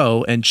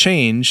grow and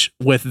change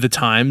with the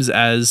times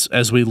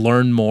as we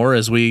learn more,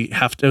 as we're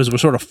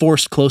sort of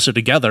forced closer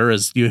together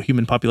as the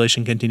human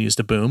population continues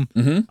to boom,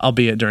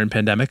 albeit during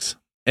pandemics,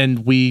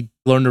 and we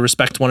learn to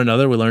respect one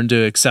another, we learn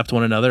to accept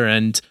one another.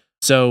 And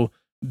so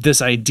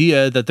this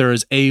idea that there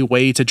is a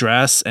way to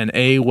dress and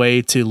a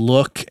way to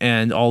look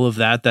and all of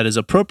that is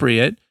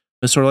appropriate,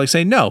 is sort of like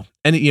saying no.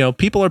 And,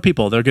 people are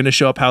people. They're going to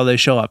show up how they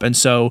show up. And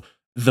so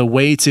the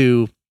way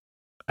to,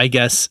 I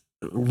guess,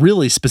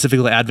 really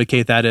specifically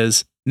advocate that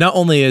is Not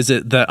only is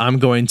it that I'm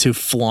going to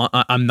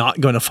I'm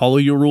not going to follow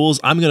your rules,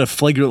 I'm going to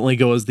flagrantly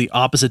go as the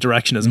opposite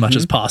direction as much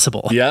as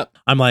possible. Yep.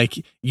 I'm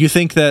like, you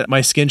think that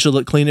my skin should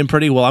look clean and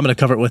pretty? Well, I'm going to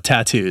cover it with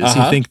tattoos.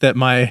 You think that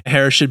my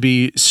hair should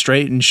be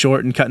straight and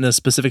short and cut in a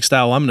specific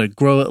style? Well, I'm going to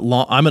grow it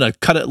long. I'm going to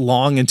cut it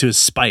long into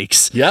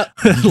spikes. Yep.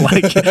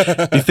 Like,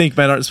 you think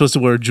men aren't supposed to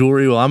wear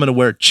jewelry? Well, I'm going to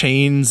wear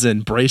chains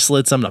and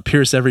bracelets. I'm going to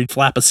pierce every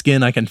flap of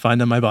skin I can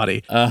find on my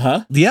body.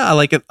 Yeah,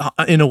 like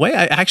in a way,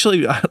 I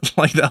actually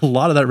like a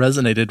lot of that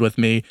resonated with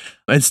me.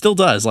 It still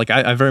does. Like,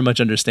 I very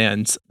much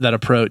understand that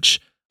approach.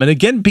 And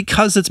again,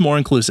 because it's more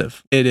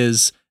inclusive, it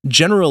is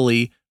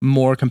generally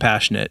more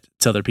compassionate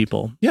to other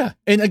people. Yeah.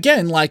 And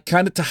again, like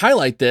kind of to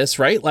highlight this,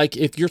 right? Like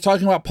if you're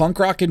talking about punk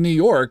rock in New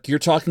York, you're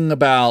talking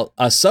about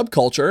a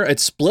subculture.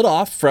 It's split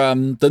off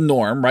from the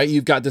norm, right?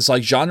 You've got this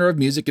like genre of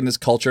music in this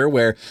culture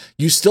where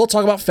you still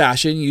talk about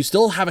fashion. You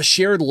still have a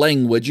shared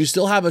language. You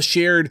still have a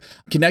shared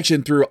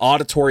connection through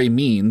auditory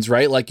means,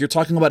 right? Like you're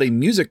talking about a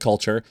music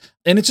culture.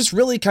 And it's just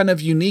really kind of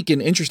unique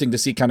and interesting to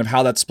see kind of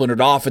how that's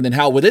splintered off. And then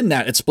how within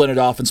that it's splintered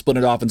off and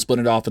splintered off and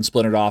splintered off and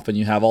splintered off. And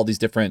you have all these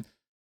different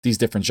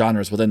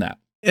genres within that.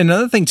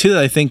 Another thing too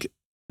that I think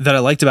that I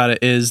liked about it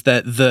is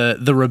that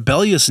the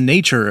rebellious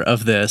nature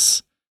of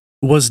this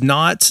was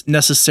not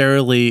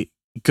necessarily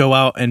go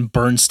out and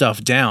burn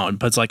stuff down,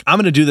 but it's like, I'm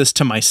going to do this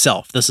to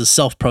myself. This is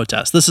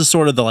self-protest. This is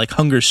sort of the like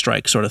hunger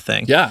strike sort of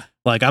thing. Yeah.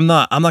 Like I'm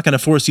not going to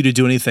force you to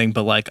do anything,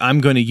 but like I'm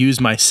going to use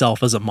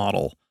myself as a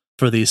model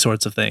for these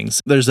sorts of things.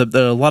 There's a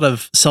lot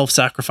of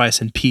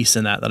self-sacrifice and peace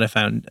in that I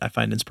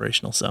find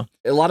inspirational. So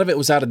a lot of it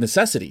was out of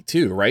necessity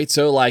too, right?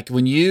 So like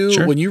when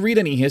you read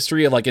any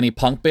history of like any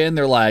punk band,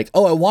 they're like,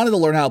 oh, I wanted to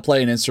learn how to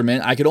play an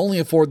instrument. I could only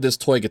afford this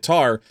toy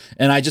guitar,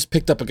 and I just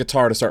picked up a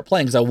guitar to start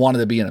playing because I wanted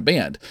to be in a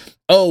band.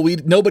 Oh,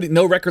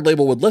 no record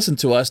label would listen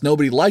to us.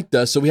 Nobody liked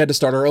us. So we had to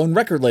start our own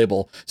record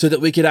label so that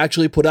we could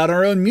actually put out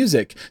our own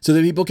music so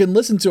that people can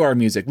listen to our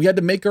music. We had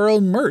to make our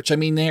own merch. I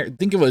mean,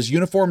 think of it as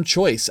Uniform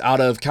Choice out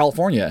of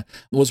California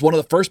was one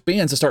of the first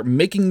bands to start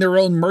making their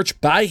own merch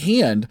by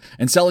hand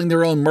and selling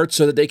their own merch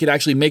so that they could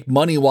actually make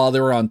money while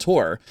they were on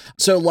tour.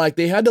 So like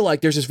they had to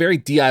like, there's this very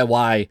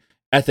DIY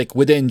ethic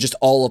within just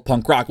all of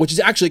punk rock, which is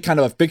actually kind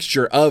of a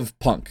fixture of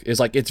punk. Is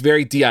like it's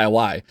very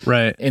DIY,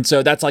 right? And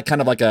so that's like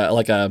kind of like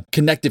a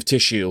connective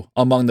tissue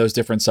among those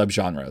different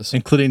subgenres,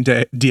 including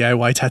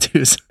DIY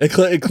tattoos,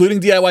 including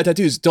DIY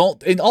tattoos.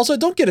 Don't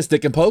get a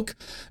stick and poke.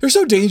 They're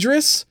so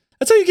dangerous.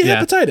 That's how you get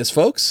hepatitis,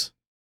 folks.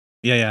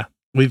 Yeah.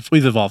 We've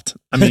evolved.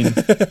 I mean,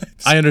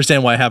 I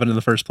understand why it happened in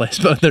the first place,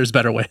 but there's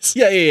better ways.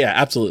 Yeah,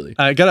 absolutely.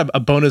 I got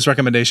a bonus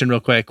recommendation real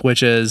quick,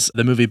 which is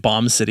the movie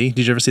Bomb City.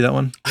 Did you ever see that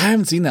one? I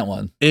haven't seen that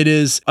one. It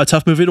is a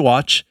tough movie to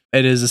watch.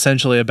 It is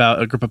essentially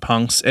about a group of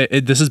punks.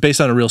 This is based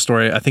on a real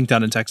story, I think,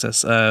 down in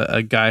Texas.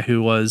 A guy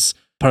who was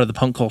part of the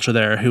punk culture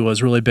there, who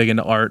was really big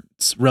into art,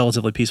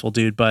 relatively peaceful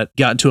dude, but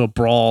got into a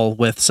brawl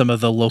with some of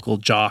the local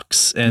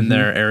jocks in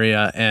their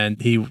area,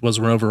 and he was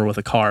run over with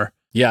a car.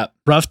 Yeah.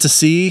 Rough to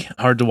see,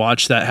 hard to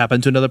watch that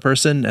happen to another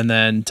person, and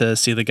then to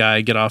see the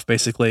guy get off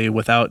basically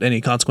without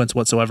any consequence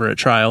whatsoever at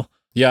trial.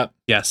 Yeah.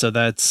 Yeah, so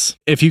that's,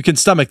 if you can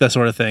stomach that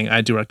sort of thing,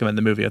 I do recommend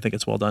the movie. I think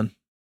it's well done.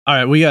 All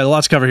right, we got a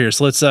lot to cover here,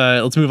 so let's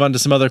move on to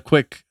some other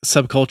quick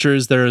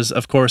subcultures. There's,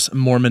 of course,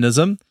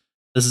 Mormonism.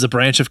 This is a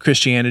branch of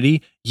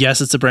Christianity.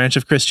 Yes, it's a branch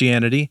of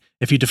Christianity.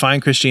 If you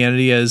define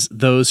Christianity as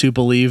those who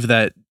believe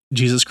that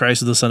Jesus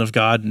Christ is the Son of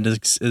God and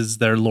is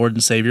their Lord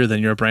and Savior,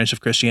 then you're a branch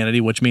of Christianity,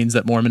 which means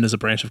that Mormon is a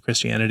branch of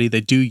Christianity. They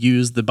do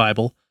use the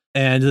Bible.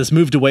 And this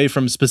moved away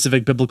from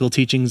specific biblical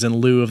teachings in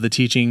lieu of the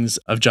teachings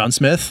of John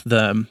Smith,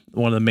 one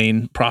of the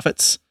main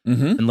prophets,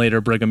 and later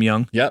Brigham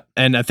Young. Yep.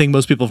 And I think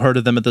most people have heard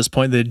of them at this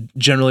point. They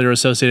generally are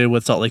associated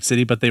with Salt Lake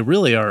City, but they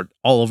really are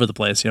all over the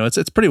place. You know, it's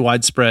a pretty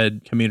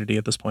widespread community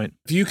at this point.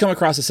 If you come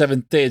across a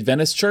Seventh-day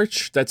Adventist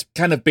church, that's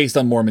kind of based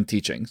on Mormon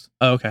teachings.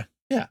 Oh, okay.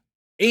 Yeah.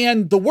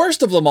 And the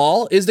worst of them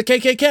all is the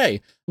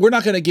KKK. We're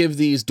not going to give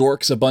these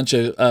dorks a bunch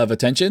of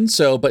attention,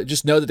 but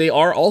just know that they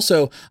are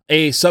also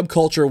a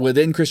subculture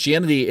within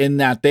Christianity in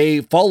that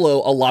they follow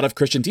a lot of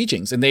Christian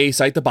teachings and they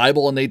cite the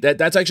Bible, and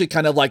that's actually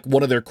kind of like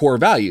one of their core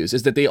values,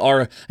 is that they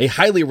are a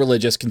highly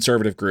religious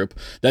conservative group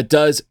that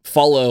does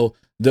follow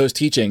those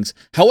teachings.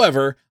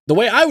 However, the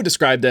way I would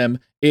describe them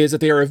is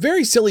that they are a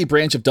very silly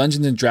branch of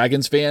Dungeons and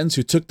Dragons fans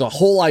who took the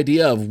whole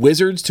idea of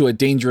wizards to a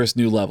dangerous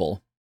new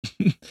level.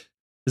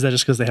 Is that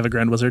just because they have a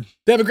Grand Wizard?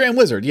 They have a Grand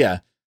Wizard, yeah.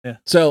 Yeah.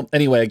 So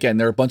anyway, again,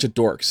 they're a bunch of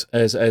dorks,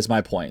 as my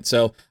point.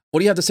 So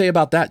what do you have to say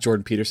about that,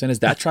 Jordan Peterson? Is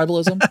that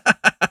tribalism?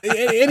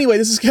 Anyway,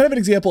 this is kind of an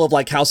example of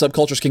like how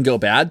subcultures can go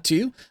bad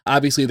too.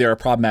 Obviously, they're a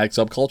problematic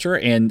subculture,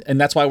 and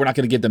that's why we're not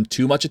going to give them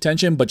too much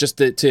attention. But just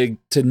to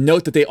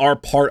note that they are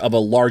part of a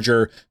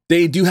larger,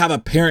 they do have a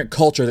parent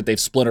culture that they've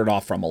splintered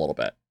off from a little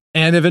bit.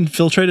 And have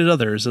infiltrated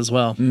others as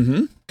well.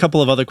 A couple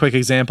of other quick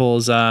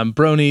examples.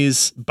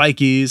 Bronies,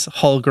 bikies,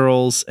 hall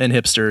girls, and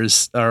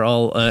hipsters are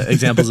all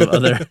examples of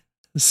other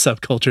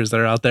subcultures that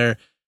are out there.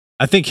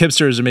 I think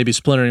hipsters are maybe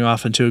splintering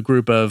off into a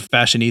group of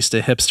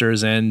fashionista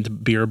hipsters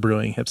and beer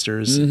brewing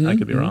hipsters. I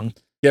could be wrong.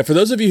 Yeah, for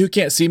those of you who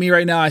can't see me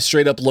right now, I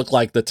straight up look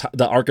like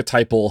the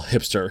archetypal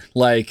hipster.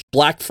 Like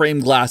black frame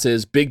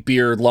glasses, big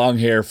beard, long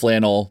hair,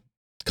 flannel,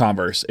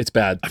 Converse. It's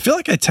bad. I feel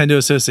like I tend to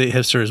associate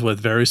hipsters with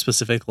very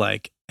specific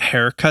like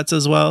haircuts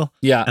as well.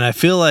 Yeah. And I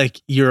feel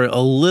like you're a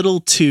little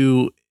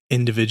too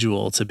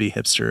individual to be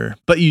hipster,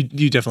 but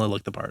you definitely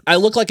look the part. I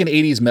look like an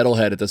 80s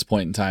metalhead at this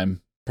point in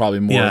time, probably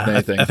more than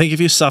anything. I think if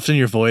you softened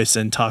your voice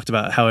and talked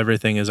about how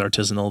everything is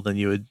artisanal, then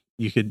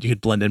you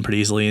could blend in pretty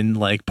easily in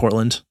like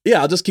Portland.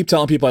 Yeah, I'll just keep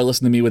telling people I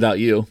listen to me without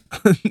you.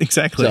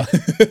 Exactly.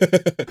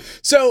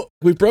 So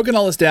we've broken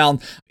all this down,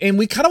 and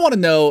we kind of want to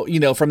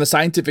know, from the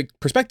scientific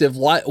perspective,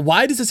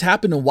 why does this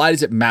happen and why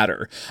does it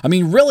matter? I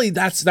mean, really,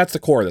 that's the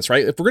core of this,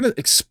 right? If we're going to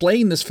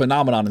explain this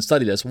phenomenon and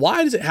study this,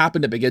 why does it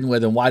happen to begin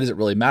with, and why does it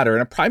really matter?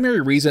 And a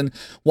primary reason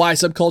why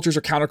subcultures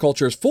or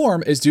countercultures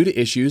form is due to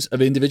issues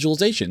of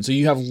individualization. So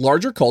you have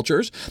larger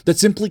cultures that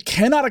simply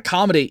cannot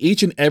accommodate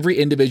each and every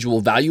individual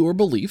value or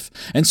belief,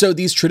 and so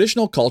these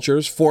traditional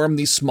cultures form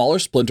these smaller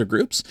splinter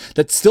groups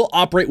that still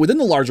operate within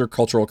the larger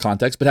cultural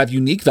context, but have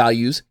unique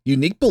values,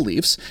 unique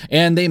beliefs,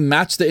 and they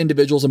match the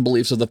individuals and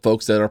beliefs of the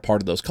folks that are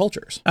part of those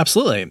cultures.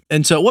 Absolutely.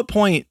 And so at what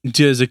point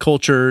does a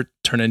culture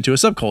turn into a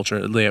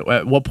subculture?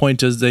 At what point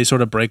does they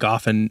sort of break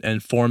off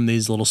and form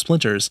these little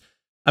splinters?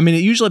 I mean,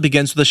 it usually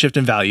begins with a shift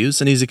in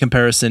values. An easy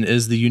comparison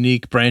is the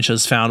unique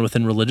branches found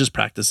within religious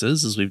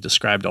practices, as we've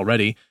described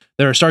already.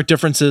 There are stark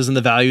differences in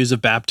the values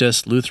of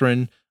Baptist,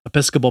 Lutheran,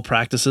 Episcopal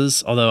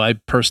practices, although I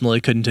personally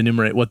couldn't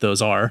enumerate what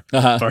those are.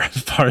 As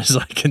far as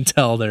I can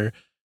tell, they're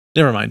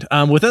never mind.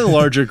 Within the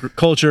larger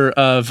culture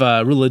of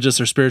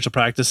religious or spiritual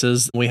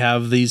practices, we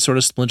have these sort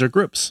of splinter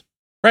groups.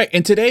 Right.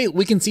 And today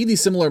we can see these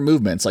similar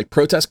movements, like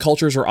protest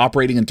cultures are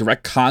operating in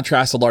direct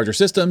contrast to larger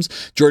systems.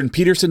 Jordan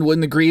Peterson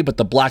wouldn't agree, but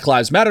the Black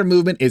Lives Matter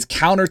movement is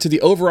counter to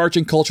the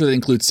overarching culture that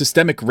includes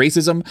systemic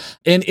racism.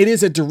 And it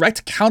is a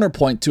direct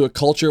counterpoint to a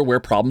culture where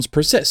problems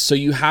persist. So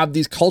you have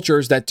these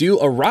cultures that do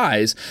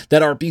arise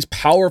that are these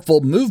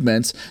powerful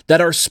movements that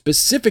are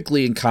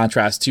specifically in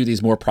contrast to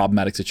these more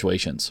problematic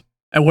situations.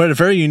 And we're at a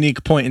very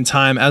unique point in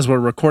time as we're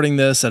recording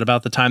this at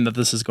about the time that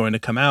this is going to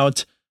come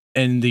out.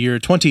 In the year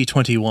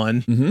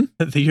 2021,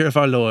 the year of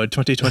our Lord,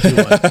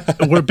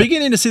 2021, we're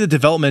beginning to see the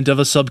development of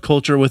a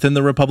subculture within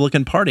the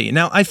Republican Party.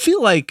 Now, I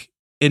feel like,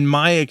 in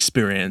my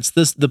experience,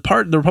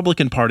 the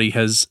Republican Party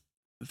has,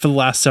 for the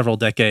last several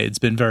decades,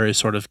 been very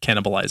sort of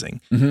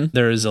cannibalizing.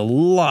 There is a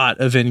lot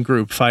of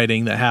in-group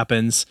fighting that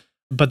happens,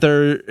 but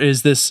there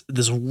is this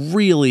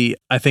really,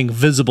 I think,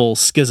 visible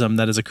schism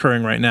that is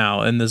occurring right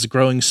now, and there's a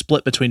growing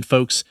split between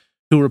folks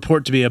who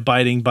report to be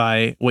abiding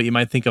by what you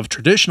might think of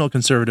traditional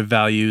conservative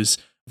values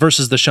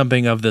versus the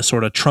shumping of the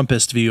sort of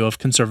Trumpist view of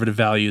conservative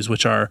values,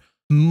 which are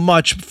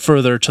much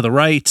further to the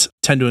right,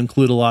 tend to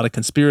include a lot of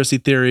conspiracy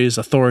theories,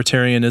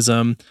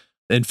 authoritarianism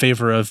in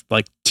favor of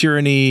like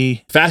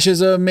tyranny.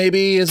 Fascism,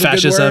 maybe, is a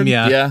good word.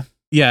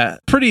 Yeah.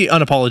 Pretty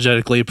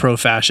unapologetically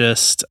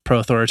pro-fascist,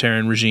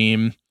 pro-authoritarian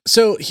regime.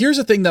 So here's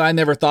a thing that I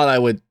never thought I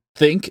would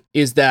think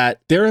is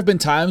that there have been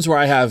times where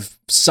I have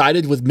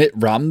sided with Mitt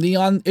Romney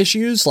on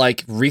issues,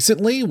 like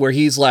recently, where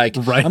he's like,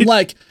 right? I'm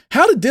like,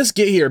 how did this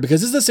get here?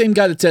 Because this is the same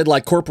guy that said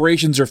like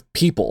corporations are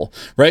people,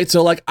 right?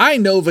 So like, I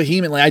know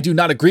vehemently I do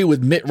not agree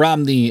with Mitt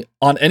Romney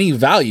on any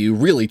value,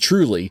 really,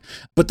 truly.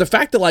 But the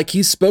fact that like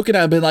he's spoken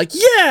out and been like,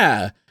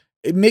 yeah,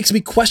 it makes me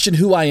question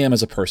who I am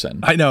as a person.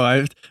 I know.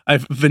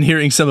 I've been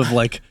hearing some of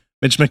like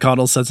Mitch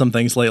McConnell said some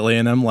things lately,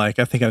 and I'm like,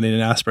 I think I need an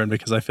aspirin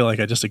because I feel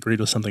like I just agreed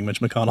with something Mitch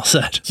McConnell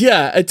said.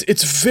 Yeah,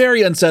 it's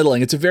very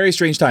unsettling. It's a very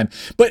strange time.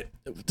 But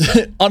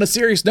on a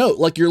serious note,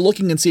 like you're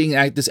looking and seeing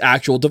this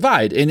actual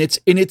divide, and it's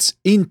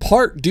in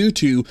part due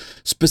to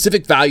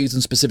specific values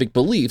and specific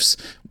beliefs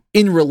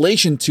in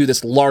relation to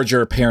this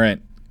larger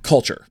parent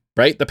culture,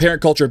 right? The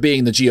parent culture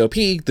being the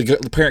GOP,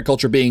 the parent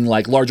culture being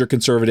like larger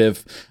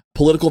conservative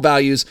political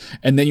values,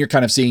 and then you're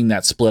kind of seeing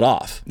that split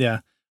off.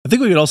 Yeah. I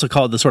think we could also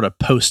call it the sort of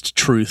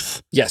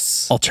post-truth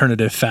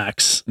alternative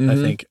facts, I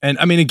think. And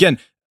I mean, again,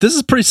 this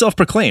is pretty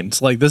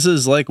self-proclaimed. Like, this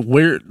is like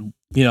where,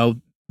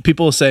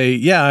 people say,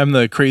 yeah, I'm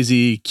the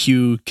crazy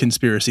Q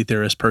conspiracy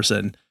theorist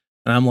person.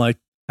 And I'm like,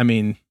 I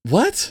mean,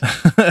 what?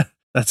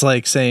 That's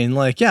like saying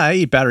like, yeah, I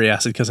eat battery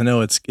acid because I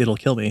know it'll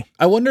kill me.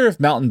 I wonder if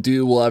Mountain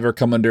Dew will ever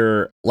come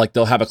under, like,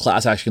 they'll have a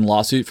class action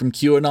lawsuit from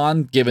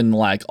QAnon, given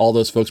like all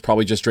those folks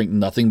probably just drink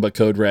nothing but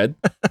Code Red.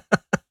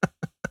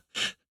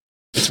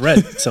 It's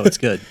red, so it's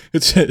good.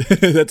 That's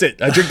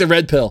it. I drink the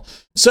red pill.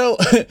 So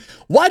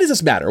why does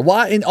this matter?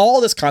 Why, in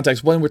all this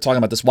context, when we're talking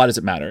about this, why does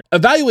it matter?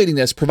 Evaluating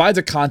this provides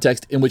a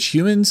context in which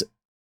humans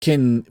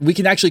can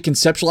actually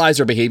conceptualize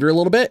their behavior a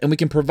little bit, and we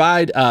can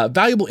provide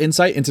valuable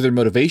insight into their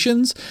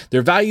motivations,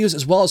 their values,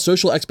 as well as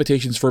social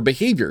expectations for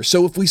behavior.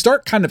 So if we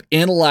start kind of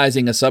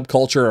analyzing a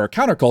subculture or a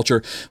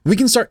counterculture, we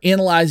can start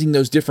analyzing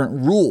those different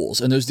rules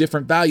and those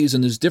different values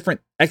and those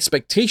different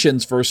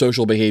expectations for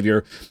social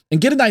behavior and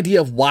get an idea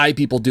of why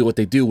people do what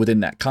they do within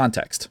that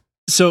context.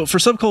 So for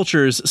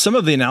subcultures, some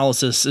of the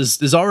analysis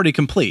is already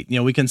complete.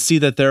 We can see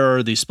that there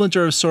are these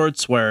splinter of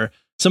sorts where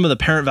some of the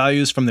parent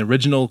values from the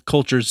original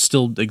cultures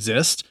still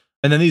exist.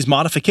 And then these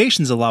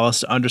modifications allow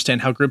us to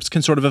understand how groups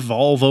can sort of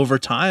evolve over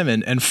time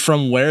and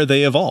from where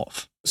they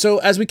evolve. So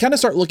as we kind of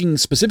start looking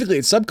specifically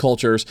at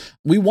subcultures,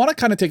 we want to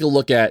kind of take a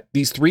look at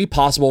these three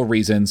possible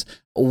reasons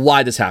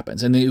why this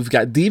happens. And you've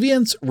got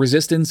deviance,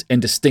 resistance,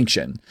 and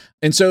distinction.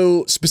 And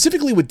so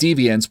specifically with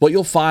deviance, what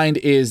you'll find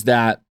is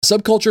that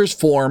subcultures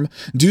form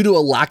due to a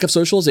lack of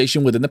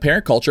socialization within the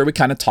parent culture. We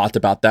kind of talked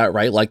about that,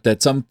 right? Like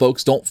that some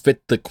folks don't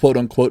fit the quote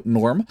unquote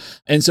norm.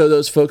 And so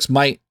those folks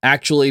might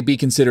actually be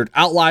considered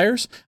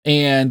outliers,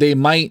 and they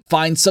might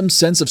find some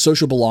sense of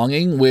social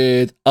belonging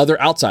with other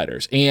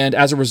outsiders. And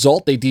as a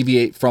result, they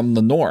deviate from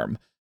the norm.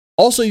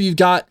 Also, you've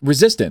got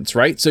resistance,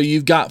 right? So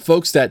you've got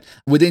folks that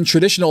within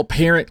traditional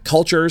parent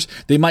cultures,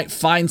 they might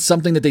find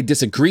something that they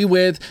disagree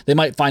with. They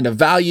might find a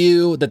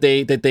value that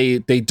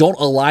they don't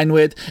align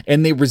with,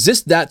 and they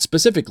resist that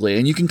specifically.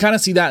 And you can kind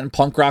of see that in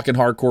punk rock and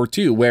hardcore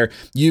too, where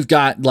you've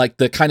got like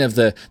the kind of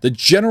the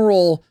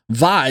general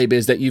vibe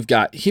is that you've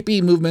got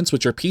hippie movements,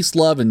 which are peace,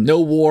 love, and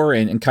no war,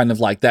 and kind of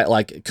like that,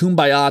 like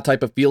kumbaya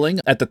type of feeling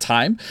at the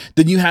time.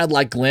 Then you had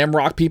like glam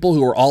rock people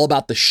who were all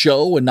about the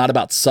show and not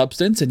about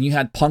substance. And you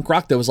had punk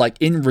rock that was like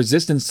in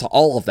resistance to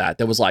all of that.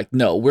 That was like,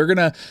 no, we're going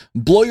to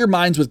blow your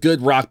minds with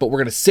good rock, but we're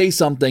going to say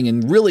something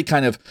and really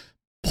kind of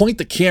point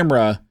the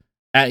camera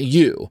at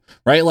you,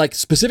 right? Like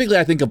specifically,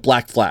 I think of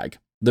Black Flag.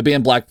 The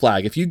band Black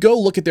Flag. If you go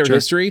look at their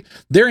history,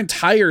 their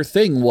entire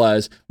thing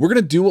was, we're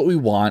going to do what we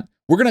want.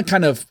 We're going to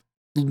kind of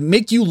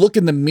make you look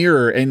in the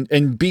mirror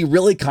and be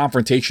really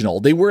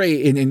confrontational. They were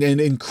an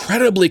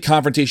incredibly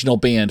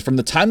confrontational band from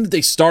the time that they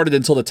started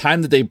until the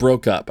time that they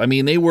broke up. I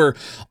mean, they were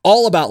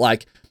all about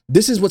like,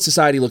 this is what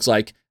society looks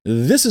like.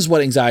 This is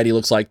what anxiety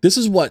looks like. This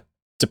is what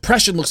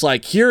depression looks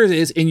like. Here it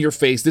is in your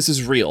face. This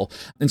is real.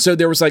 And so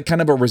there was like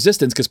kind of a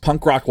resistance because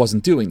punk rock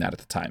wasn't doing that at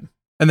the time.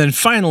 And then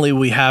finally,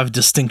 we have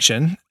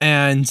distinction.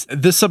 And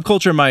this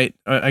subculture might,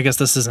 I guess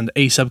this isn't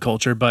a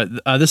subculture, but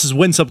this is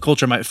when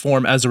subculture might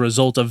form as a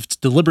result of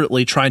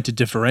deliberately trying to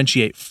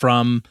differentiate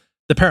from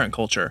the parent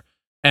culture.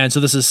 And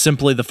so this is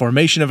simply the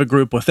formation of a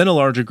group within a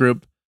larger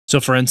group. So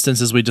for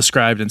instance, as we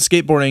described in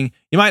skateboarding,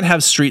 you might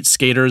have street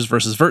skaters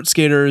versus vert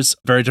skaters,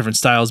 very different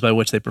styles by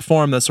which they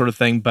perform, that sort of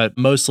thing. But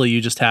mostly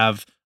you just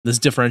have this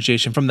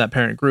differentiation from that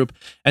parent group.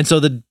 And so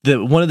the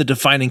one of the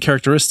defining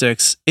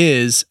characteristics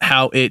is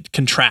how it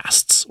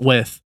contrasts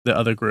with the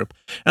other group.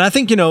 And I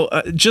think,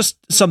 just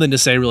something to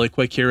say really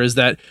quick here is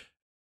that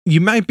you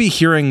might be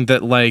hearing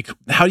that, like,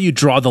 how do you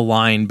draw the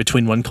line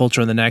between one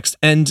culture and the next?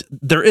 And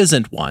there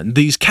isn't one.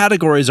 These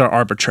categories are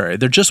arbitrary.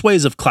 They're just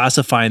ways of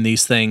classifying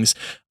these things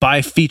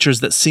by features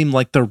that seem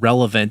like they're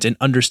relevant in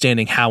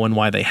understanding how and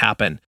why they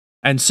happen.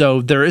 And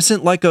so there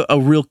isn't like a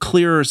real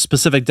clear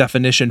specific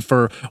definition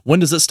for when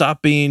does it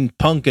stop being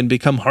punk and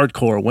become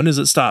hardcore? When does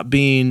it stop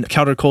being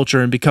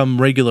counterculture and become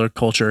regular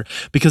culture?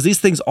 Because these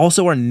things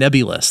also are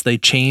nebulous. They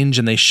change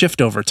and they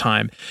shift over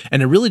time.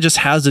 And it really just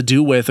has to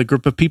do with a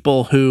group of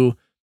people who,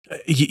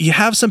 you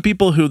have some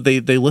people who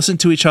they listen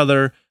to each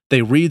other,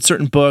 they read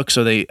certain books,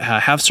 or they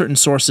have certain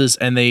sources,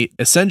 and they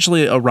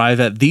essentially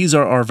arrive at, these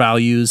are our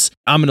values.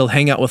 I'm going to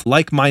hang out with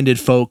like-minded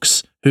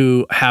folks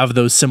who have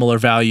those similar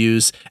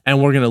values,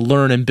 and we're going to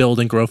learn and build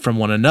and grow from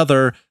one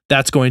another.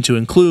 That's going to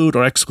include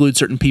or exclude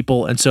certain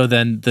people. And so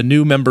then the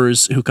new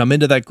members who come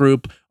into that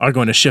group are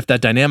going to shift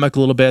that dynamic a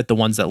little bit. The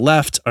ones that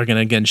left are going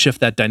to, again, shift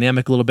that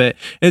dynamic a little bit.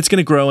 And it's going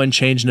to grow and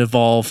change and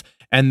evolve.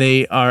 And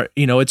they are,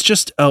 it's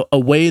just a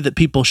way that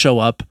people show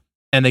up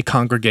and they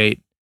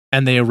congregate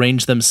and they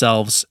arrange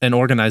themselves and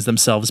organize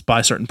themselves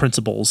by certain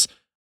principles.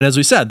 And as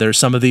we said, there's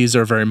some of these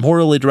are very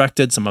morally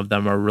directed, some of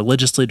them are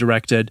religiously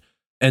directed,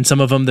 and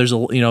some of them there's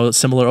a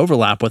similar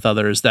overlap with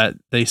others that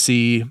they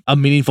see a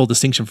meaningful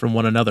distinction from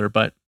one another.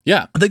 But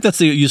yeah, I think that's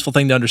the useful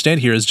thing to understand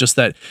here is just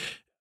that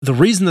the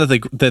reason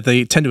that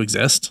they tend to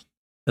exist,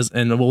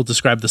 and we'll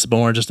describe this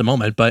more in just a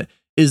moment, but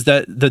is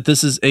that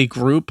this is a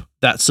group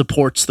that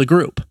supports the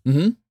group.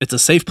 Mm-hmm. It's a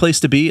safe place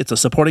to be. It's a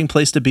supporting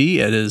place to be.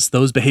 It is,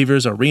 those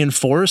behaviors are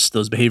reinforced.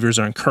 Those behaviors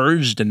are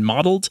encouraged and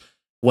modeled,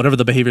 whatever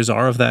the behaviors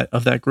are of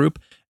that group.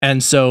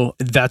 And so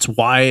that's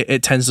why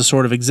it tends to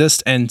sort of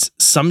exist. And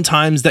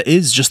sometimes that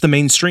is just the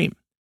mainstream.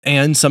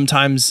 And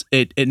sometimes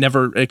it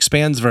never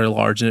expands very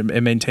large, and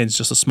it maintains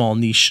just a small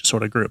niche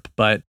sort of group.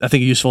 But I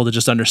think it's useful to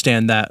just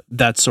understand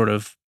that sort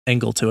of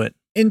angle to it.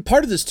 And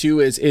part of this too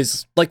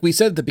is like we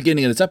said at the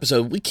beginning of this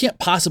episode, we can't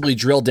possibly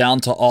drill down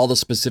to all the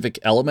specific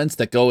elements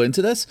that go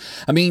into this.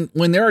 I mean,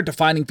 when there are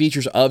defining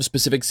features of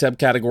specific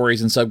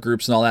subcategories and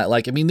subgroups and all that,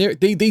 like, I mean, they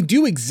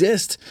do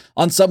exist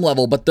on some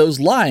level, but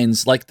those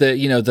lines, like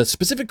the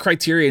specific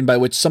criterion by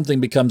which something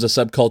becomes a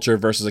subculture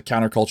versus a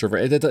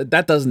counterculture,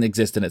 that doesn't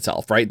exist in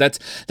itself, right?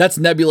 That's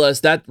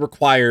nebulous. That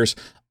requires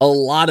a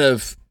lot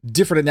of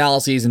different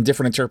analyses and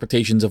different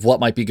interpretations of what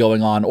might be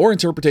going on, or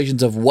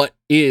interpretations of what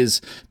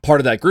is part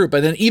of that group.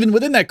 And then even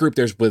within that group,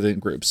 there's within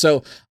groups.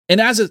 So, and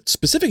as a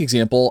specific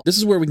example, this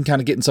is where we can kind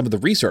of get in some of the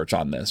research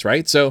on this,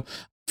 right? So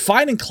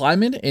Fine and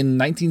Kleiman in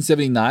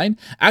 1979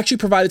 actually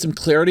provided some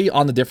clarity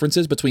on the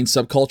differences between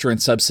subculture and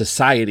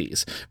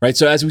subsocieties, right?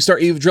 So as we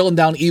start drilling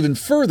down even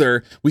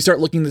further, we start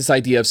looking at this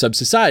idea of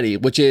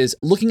subsociety, which is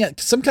looking at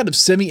some kind of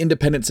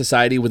semi-independent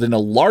society within a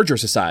larger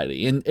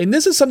society. And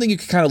this is something you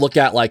can kind of look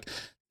at like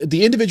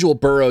the individual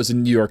boroughs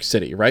in New York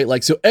City, right?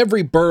 Like, so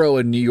every borough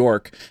in New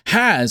York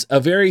has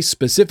a very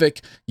specific,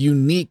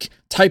 unique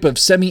type of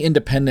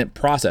semi-independent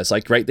process.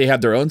 Like, right, they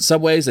have their own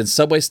subways and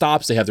subway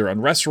stops. They have their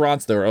own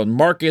restaurants, their own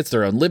markets,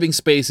 their own living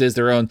spaces,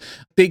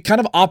 they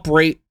kind of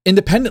operate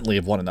independently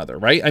of one another,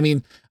 right? I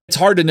mean, it's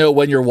hard to know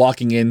when you're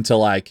walking into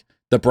like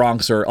the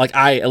Bronx or like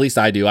at least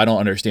I do. I don't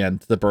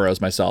understand the boroughs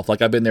myself.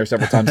 Like I've been there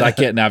several times. I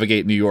can't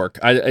navigate New York.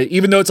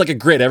 Even though it's like a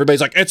grid, everybody's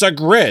like, it's a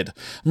grid.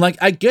 I'm like,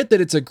 I get that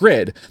it's a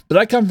grid, but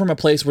I come from a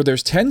place where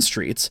there's 10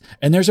 streets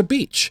and there's a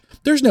beach.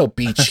 There's no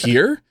beach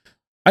here.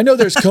 I know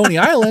there's Coney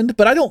Island,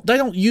 but I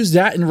don't use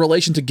that in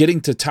relation to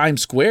getting to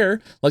Times Square.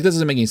 Like this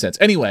doesn't make any sense.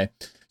 Anyway,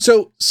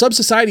 so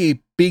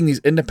subsociety being these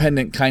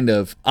independent kind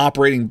of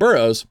operating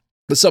boroughs,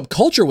 the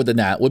subculture within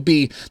that would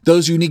be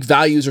those unique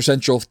values or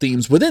central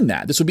themes within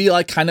that. This would be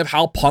like kind of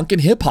how punk and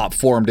hip hop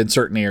formed in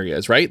certain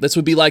areas, right? This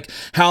would be like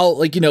how,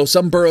 like, you know,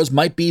 some boroughs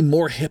might be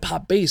more hip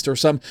hop based or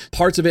some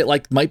parts of it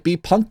like might be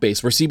punk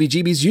based, where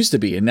CBGB's used to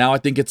be. And now I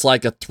think it's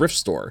like a thrift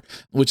store,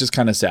 which is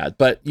kind of sad.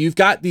 But you've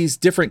got these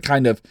different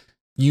kind of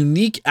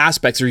unique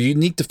aspects or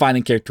unique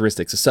defining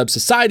characteristics. A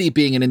subsociety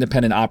being an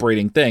independent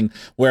operating thing,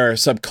 where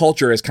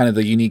subculture is kind of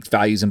the unique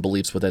values and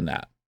beliefs within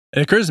that.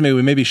 It occurs to me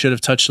we maybe should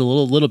have touched a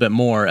little bit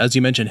more, as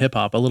you mentioned hip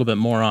hop, a little bit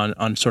more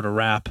on sort of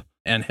rap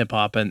and hip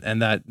hop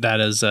and that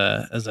as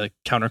a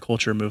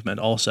counterculture movement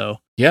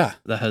also. Yeah.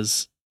 That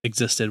has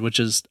existed, which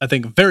is I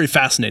think very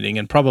fascinating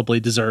and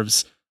probably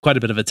deserves quite a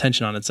bit of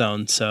attention on its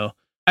own. So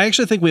I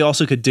actually think we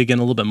also could dig in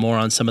a little bit more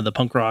on some of the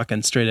punk rock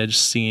and straight edge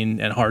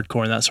scene and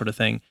hardcore and that sort of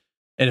thing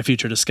in a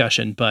future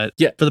discussion. But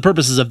yeah, for the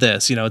purposes of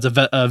this, you know, it's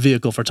a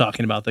vehicle for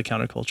talking about the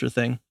counterculture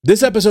thing.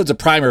 This episode's a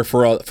primer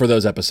for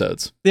those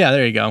episodes. Yeah,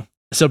 there you go.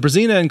 So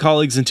Brzezina and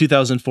colleagues in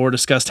 2004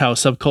 discussed how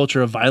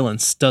subculture of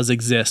violence does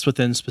exist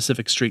within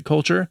specific street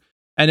culture.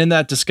 And in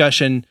that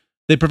discussion,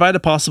 they provide a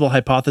possible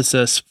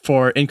hypothesis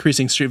for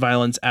increasing street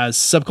violence as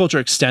subculture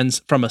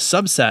extends from a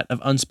subset of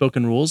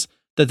unspoken rules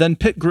that then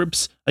pit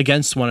groups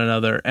against one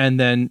another, and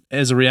then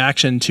as a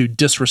reaction to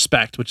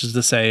disrespect, which is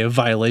to say a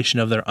violation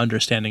of their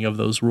understanding of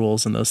those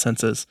rules and those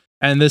senses.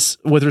 And this,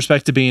 with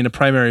respect to being a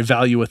primary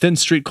value within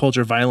street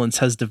culture, violence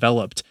has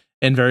developed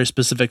in very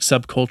specific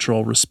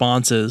subcultural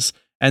responses.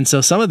 And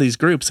so some of these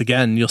groups,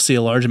 again, you'll see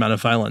a large amount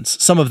of violence.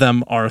 Some of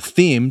them are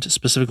themed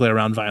specifically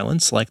around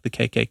violence, like the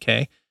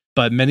KKK,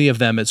 but many of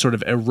them, it sort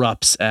of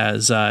erupts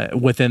as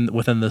within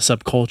the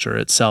subculture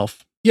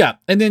itself. Yeah.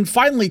 And then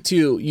finally,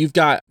 too, you've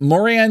got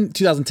Moran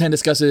 2010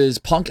 discusses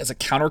punk as a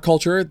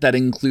counterculture that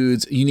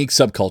includes unique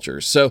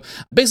subcultures. So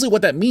basically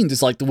what that means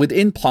is like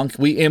within punk,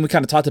 we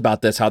kind of talked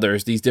about this, how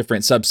there's these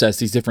different subsets,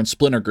 these different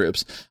splinter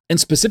groups. And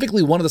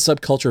specifically one of the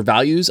subculture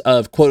values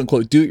of quote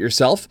unquote do it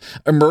yourself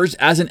emerged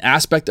as an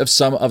aspect of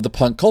some of the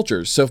punk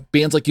cultures. So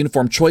bands like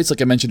Uniform Choice,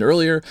 like I mentioned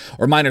earlier,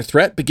 or Minor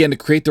Threat began to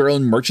create their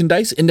own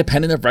merchandise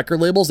independent of record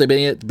labels.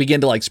 They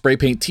began to like spray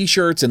paint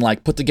t-shirts and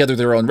like put together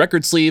their own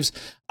record sleeves.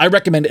 I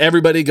recommend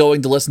everybody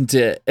going to listen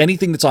to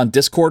anything that's on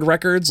Discord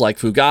Records, like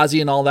Fugazi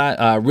and all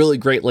that. Really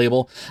great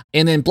label.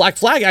 And then Black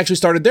Flag actually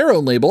started their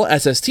own label,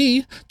 SST,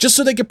 just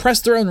so they could press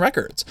their own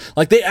records.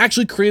 Like they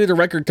actually created a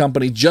record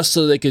company just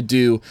so they could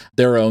do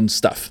their own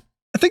stuff.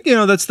 I think, you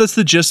know, that's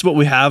the gist of what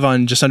we have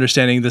on just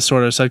understanding this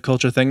sort of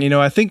subculture thing. You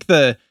know, I think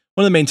one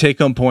of the main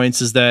take-home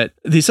points is that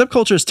these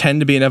subcultures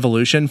tend to be an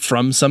evolution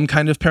from some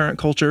kind of parent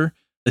culture.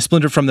 They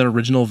splinter from their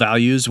original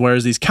values,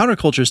 whereas these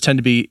countercultures tend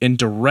to be in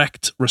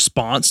direct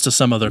response to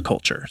some other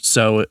culture.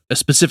 So a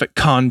specific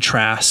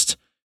contrast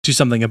to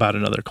something about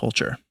another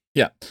culture.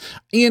 Yeah.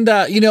 And,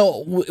 you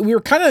know, we were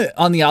kind of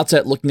on the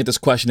outset looking at this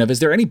question of, is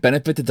there any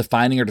benefit to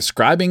defining or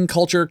describing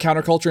culture,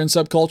 counterculture, and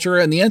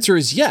subculture? And the answer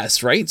is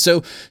yes, right?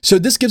 So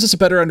this gives us a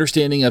better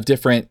understanding of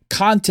different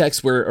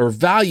contexts or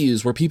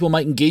values where people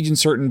might engage in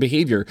certain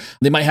behavior.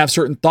 They might have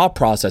certain thought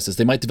processes.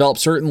 They might develop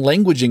certain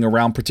languaging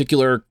around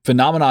particular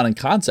phenomenon and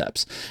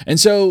concepts. And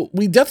so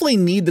we definitely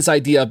need this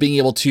idea of being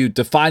able to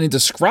define and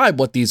describe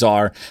what these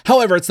are.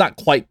 However, it's not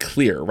quite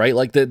clear, right?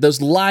 Like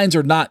those lines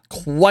are not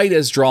quite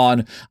as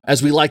drawn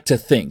as we like to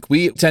think.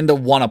 We tend to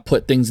want to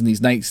put things in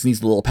these nice,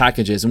 these little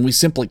packages, and we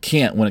simply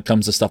can't when it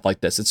comes to stuff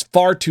like this. It's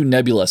far too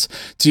nebulous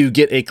to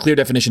get a clear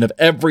definition of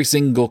every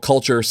single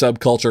culture,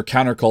 subculture,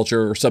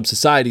 counterculture, or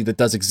subsociety that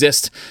does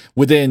exist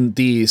within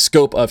the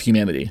scope of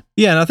humanity.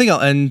 Yeah, and I think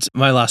I'll end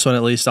my last one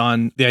at least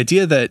on the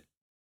idea that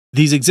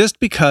these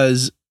exist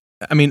because,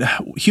 I mean,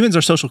 humans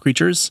are social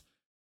creatures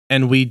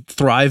and we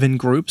thrive in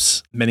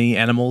groups. Many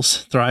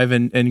animals thrive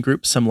in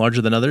groups, some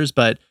larger than others,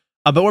 but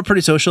we're pretty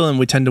social and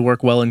we tend to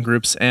work well in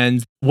groups.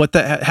 And what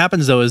that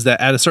happens though is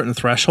that at a certain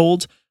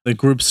threshold, the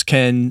groups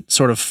can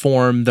sort of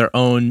form their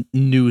own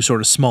new sort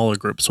of smaller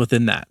groups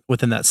within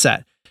that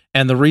set.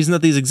 And the reason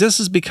that these exist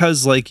is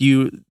because, like,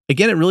 it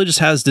really just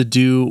has to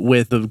do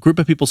with a group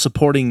of people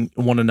supporting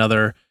one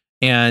another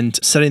and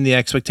setting the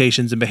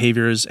expectations and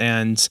behaviors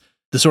and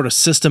the sort of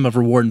system of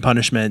reward and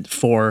punishment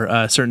for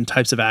certain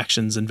types of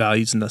actions and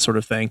values and that sort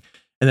of thing.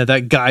 And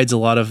that guides a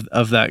lot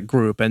of that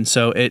group. And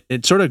so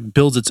it sort of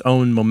builds its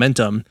own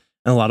momentum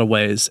in a lot of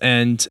ways.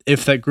 And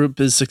if that group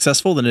is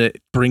successful, then it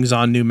brings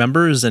on new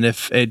members. And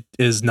if it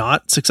is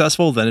not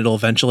successful, then it'll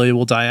eventually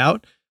will die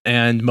out.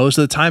 And most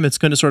of the time it's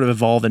going to sort of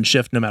evolve and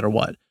shift no matter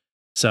what.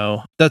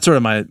 So that's sort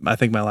of I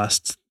think my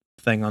last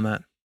thing on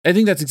that. I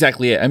think that's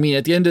exactly it. I mean,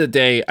 at the end of the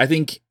day, I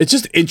think it's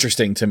just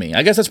interesting to me.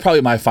 I guess that's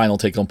probably my final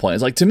take home point.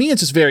 It's like, to me, it's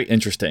just very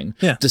interesting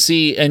to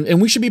see,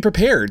 and we should be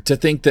prepared to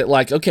think that,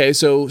 like, okay,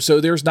 so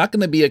there's not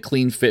going to be a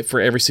clean fit for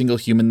every single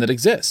human that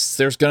exists.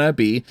 There's going to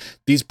be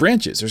these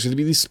branches. There's going to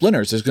be these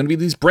splinters. There's going to be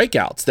these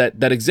breakouts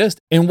that exist.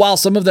 And while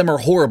some of them are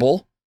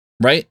horrible,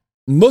 right,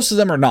 most of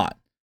them are not.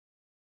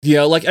 You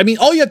know, like, I mean,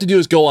 all you have to do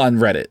is go on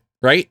Reddit,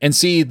 right, and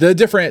see the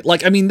different,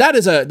 like, I mean,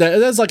 that's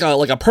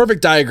like a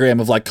perfect diagram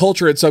of like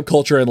culture and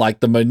subculture and like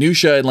the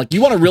minutia, and like,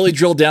 you want to really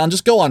drill down,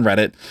 just go on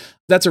Reddit.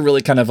 That's a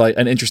really kind of like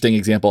an interesting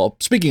example.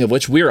 Speaking of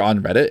which, we're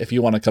on Reddit if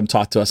you want to come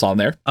talk to us on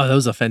there. Oh, that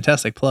was a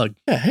fantastic plug.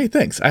 Yeah, hey,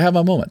 thanks. I have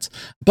my moments.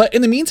 But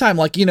in the meantime,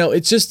 like, you know,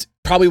 it's just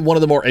probably one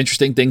of the more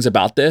interesting things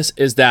about this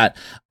is that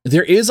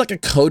there is like a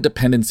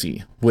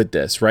codependency with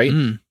this, right?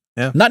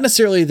 Yeah. Not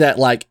necessarily that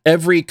like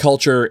every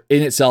culture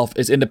in itself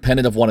is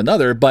independent of one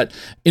another, but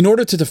in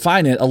order to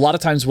define it, a lot of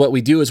times what we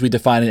do is we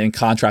define it in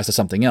contrast to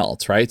something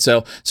else, right?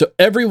 So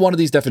every one of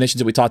these definitions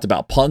that we talked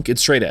about, punk and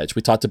straight edge,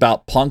 we talked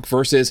about punk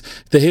versus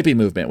the hippie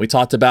movement, we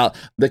talked about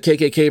the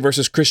KKK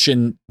versus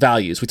Christian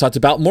values, we talked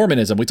about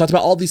Mormonism, we talked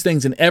about all these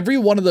things, and every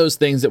one of those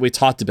things that we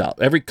talked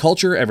about, every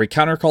culture, every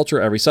counterculture,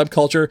 every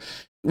subculture,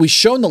 we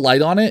shone the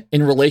light on it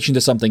in relation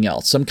to something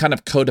else, some kind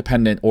of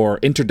codependent or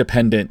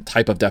interdependent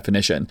type of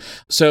definition.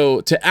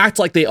 So to act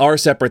like they are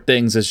separate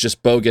things is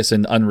just bogus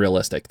and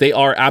unrealistic. They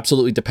are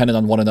absolutely dependent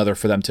on one another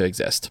for them to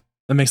exist.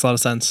 That makes a lot of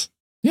sense.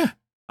 Yeah.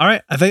 All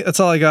right. I think that's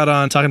all I got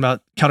on talking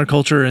about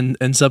counterculture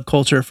and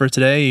subculture for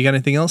today. You got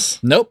anything else?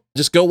 Nope.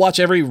 Just go watch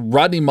every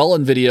Rodney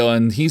Mullen video,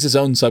 and he's his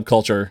own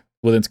subculture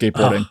within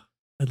skateboarding. Oh,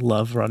 I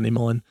love Rodney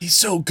Mullen. He's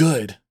so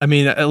good. I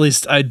mean, at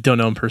least I don't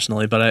know him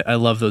personally, but I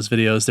love those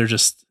videos. They're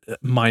just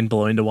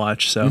mind-blowing to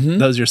watch. So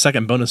that was your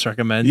second bonus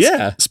recommend.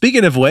 Yeah.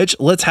 Speaking of which,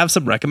 let's have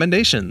some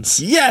recommendations.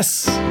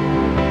 Yes.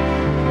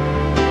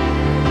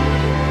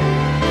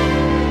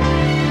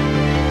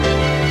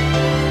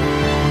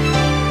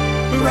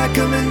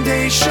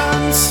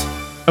 Recommendations.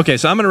 Okay,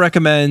 so I'm going to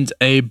recommend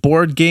a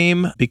board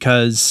game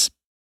because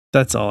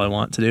that's all I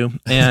want to do.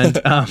 And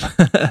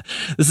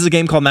this is a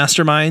game called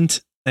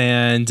Mastermind,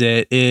 and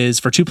it is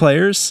for 2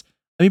 players.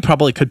 I mean,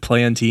 probably could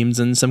play on teams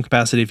in some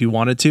capacity if you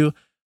wanted to.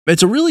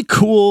 It's a really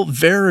cool,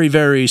 very,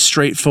 very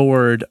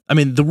straightforward. I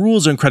mean, the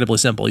rules are incredibly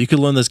simple. You could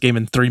learn this game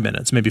in 3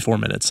 minutes, maybe 4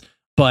 minutes.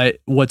 But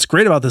what's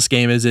great about this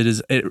game is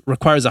it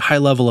requires a high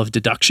level of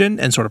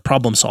deduction and sort of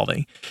problem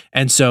solving.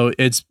 And so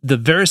it's the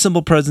very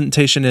simple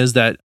presentation is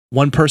that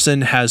one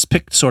person has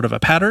picked sort of a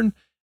pattern,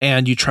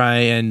 and you try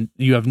and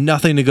you have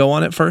nothing to go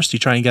on at first. You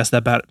try and guess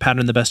that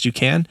pattern the best you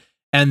can.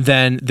 And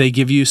then they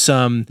give you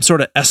some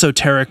sort of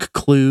esoteric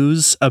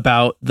clues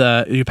about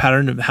your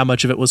pattern, how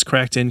much of it was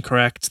correct,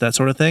 incorrect, that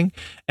sort of thing.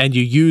 And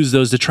you use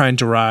those to try and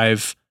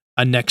derive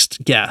a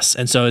next guess.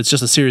 And so it's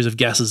just a series of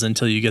guesses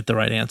until you get the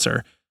right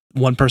answer.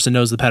 One person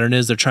knows the pattern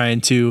is, they're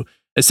trying to,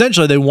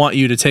 essentially they want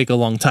you to take a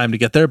long time to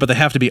get there, but they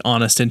have to be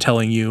honest in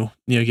telling you,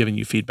 giving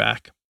you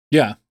feedback.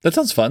 Yeah, that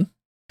sounds fun.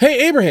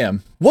 Hey,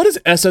 Abraham, what does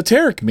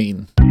esoteric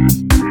mean?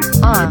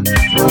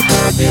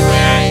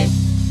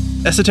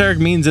 Esoteric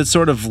means it's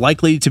sort of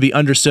likely to be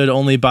understood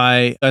only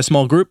by a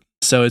small group.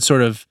 So it's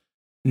sort of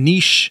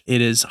niche.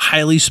 It is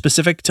highly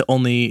specific to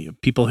only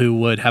people who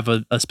would have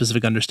a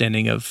specific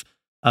understanding of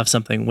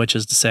something, which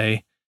is to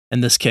say,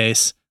 in this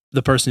case,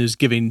 the person who's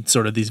giving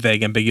sort of these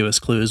vague, ambiguous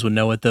clues would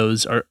know what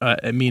those are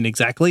mean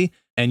exactly.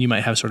 And you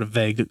might have sort of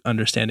vague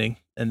understanding.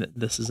 And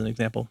this is an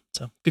example.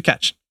 So good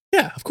catch.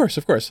 Yeah, of course.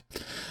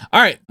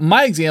 All right.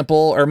 My example,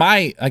 or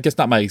my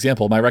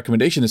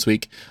recommendation this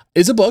week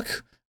is a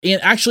book. And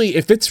actually,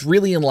 if it's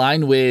really in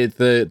line with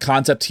the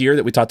concept here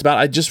that we talked about,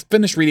 I just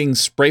finished reading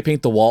Spray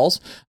Paint the Walls,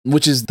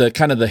 which is the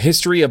kind of the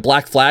history of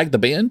Black Flag, the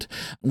band,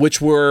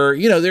 which were,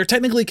 they're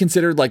technically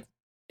considered like,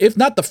 if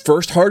not the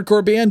first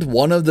hardcore band,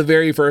 one of the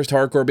very first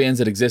hardcore bands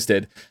that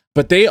existed.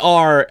 But they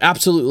are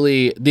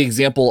absolutely the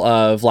example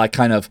of like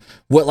kind of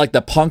what like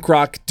the punk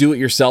rock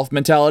do-it-yourself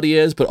mentality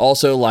is, but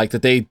also like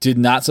that they did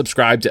not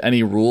subscribe to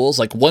any rules.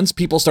 Like once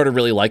people started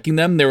really liking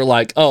them, they were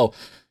like, oh,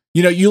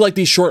 you like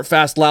these short,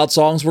 fast, loud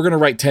songs. We're going to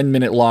write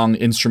 10-minute long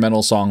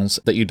instrumental songs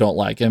that you don't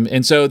like.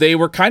 And so they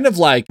were kind of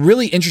like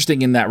really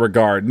interesting in that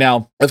regard.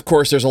 Now, of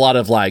course, there's a lot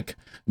of like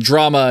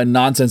drama and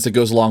nonsense that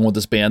goes along with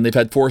this band. They've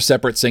had 4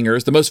 separate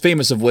singers, the most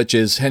famous of which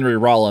is Henry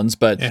Rollins.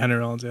 But yeah, Henry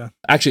Rollins, yeah.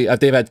 Actually,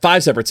 they've had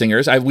 5 separate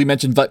singers. We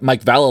mentioned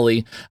Mike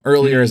Vallely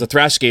earlier as a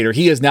thrash skater.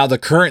 He is now the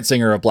current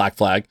singer of Black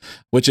Flag,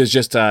 which is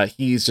just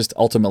he's just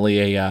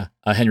ultimately a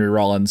Henry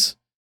Rollins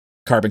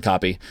carbon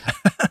copy.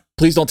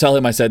 Please don't tell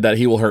him I said that.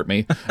 He will hurt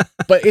me.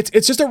 But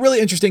it's just a really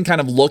interesting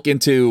kind of look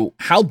into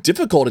how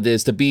difficult it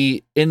is to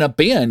be in a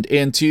band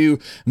and to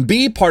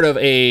be part of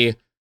a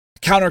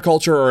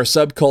counterculture or a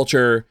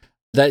subculture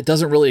that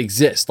doesn't really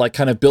exist, like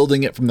kind of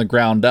building it from the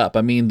ground up.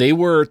 I mean, they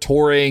were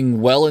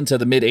touring well into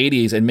the mid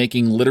 80s and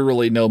making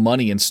literally no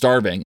money and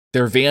starving.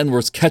 Their van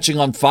was catching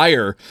on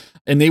fire,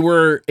 and they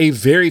were a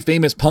very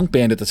famous punk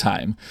band at the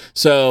time.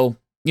 So,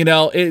 you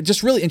know, it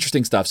just really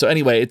interesting stuff. So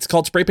anyway, it's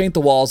called Spray Paint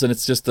the Walls, and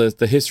it's just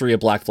the history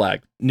of Black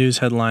Flag. News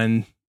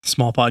headline,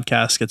 small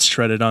podcast gets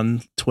shredded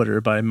on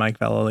Twitter by Mike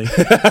Vallely.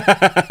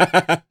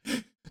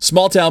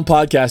 Small town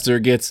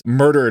podcaster gets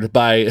murdered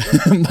by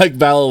Mike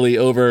Vallely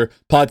over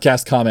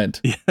podcast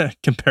comment. Yeah,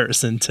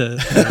 comparison to...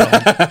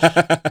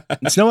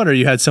 It's no wonder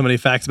you had so many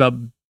facts about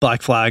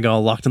Black Flag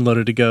all locked and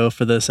loaded to go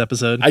for this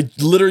episode. I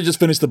literally just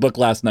finished the book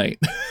last night.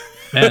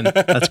 Man,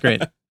 that's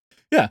great.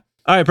 Yeah.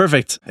 All right,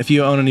 perfect. If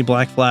you own any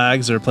Black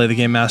Flags or play the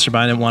game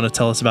Mastermind and want to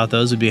tell us about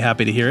those, we'd be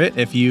happy to hear it.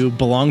 If you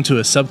belong to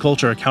a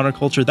subculture or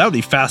counterculture, that would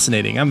be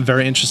fascinating. I'm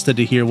very interested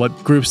to hear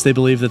what groups they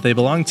believe that they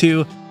belong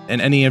to, and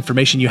any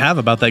information you have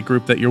about that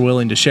group that you're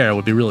willing to share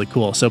would be really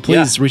cool. So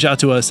please reach out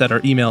to us at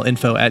our email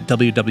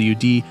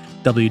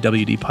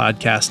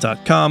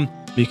info@wwd.wwdpodcast.com.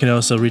 You can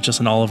also reach us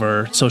on all of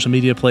our social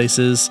media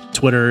places,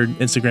 Twitter,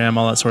 Instagram,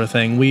 all that sort of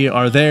thing. We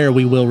are there.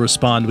 We will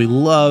respond. We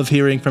love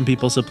hearing from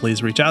people, so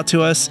please reach out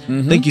to us.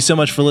 Mm-hmm. Thank you so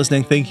much for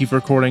listening. Thank you for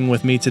recording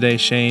with me today,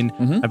 Shane.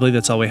 Mm-hmm. I believe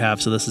that's all we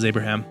have. So this is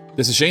Abraham.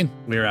 This is Shane.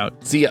 We're out.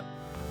 See ya.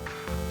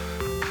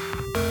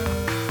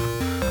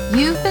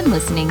 You've been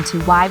listening to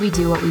Why We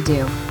Do What We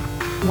Do.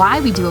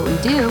 Why We Do What We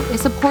Do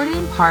is supported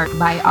in part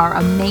by our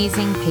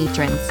amazing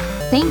patrons.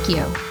 Thank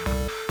you.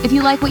 If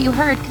you like what you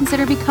heard,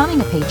 consider becoming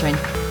a patron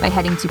by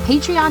heading to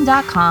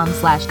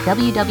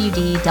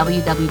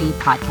patreon.com/WWDWWD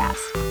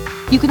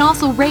podcast. You can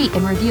also rate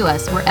and review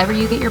us wherever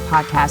you get your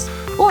podcasts,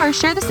 or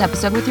share this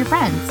episode with your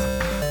friends.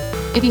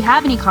 If you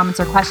have any comments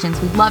or questions,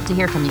 we'd love to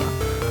hear from you.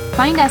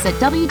 Find us at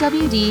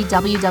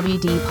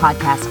WWDWWD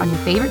podcast on your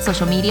favorite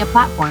social media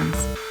platforms.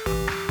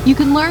 You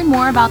can learn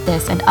more about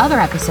this and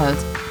other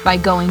episodes by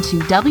going to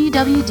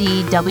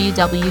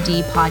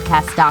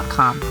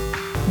www.wwdpodcast.com.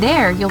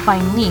 There, you'll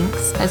find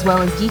links as well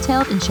as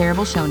detailed and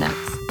shareable show notes.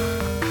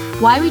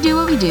 Why We Do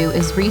What We Do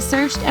is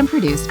researched and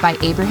produced by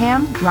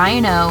Abraham,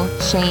 Ryan O,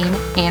 Shane,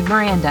 and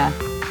Miranda.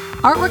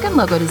 Artwork and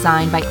logo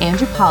design by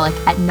Andrew Pollock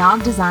at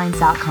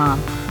nogdesigns.com.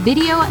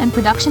 Video and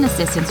production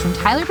assistance from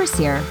Tyler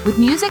Brasier with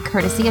music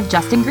courtesy of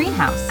Justin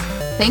Greenhouse.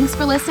 Thanks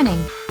for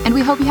listening, and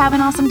we hope you have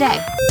an awesome day.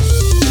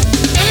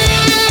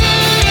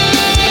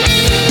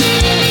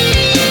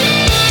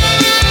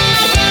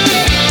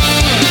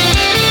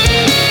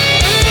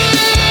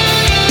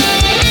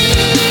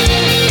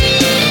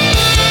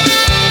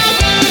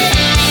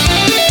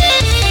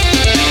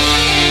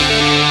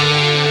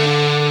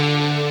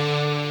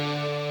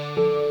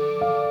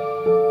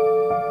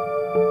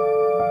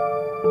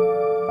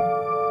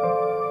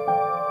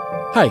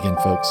 Hi again,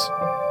 folks.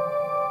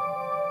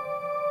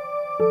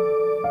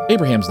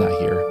 Abraham's not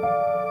here.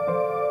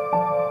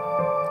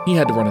 He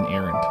had to run an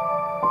errand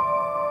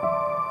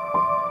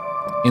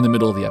in the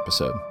middle of the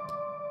episode.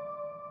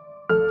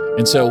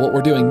 And so what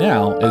we're doing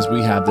now is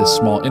we have this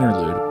small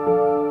interlude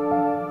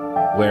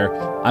where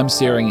I'm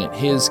staring at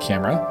his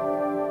camera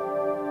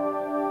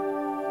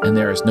and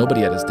there is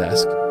nobody at his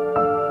desk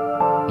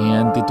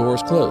and the door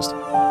is closed.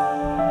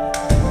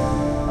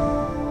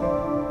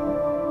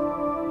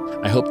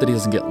 I hope that he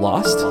doesn't get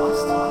lost.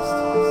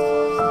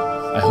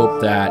 I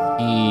hope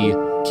that he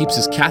keeps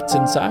his cats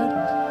inside.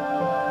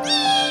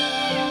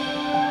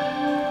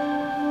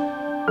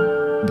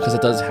 Because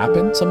it does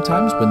happen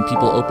sometimes when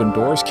people open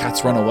doors,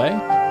 cats run away.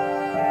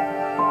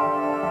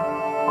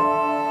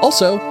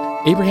 Also,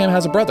 Abraham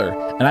has a brother,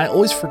 and I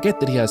always forget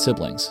that he has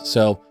siblings.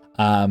 So,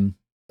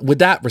 with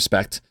that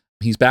respect,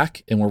 he's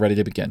back and we're ready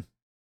to begin.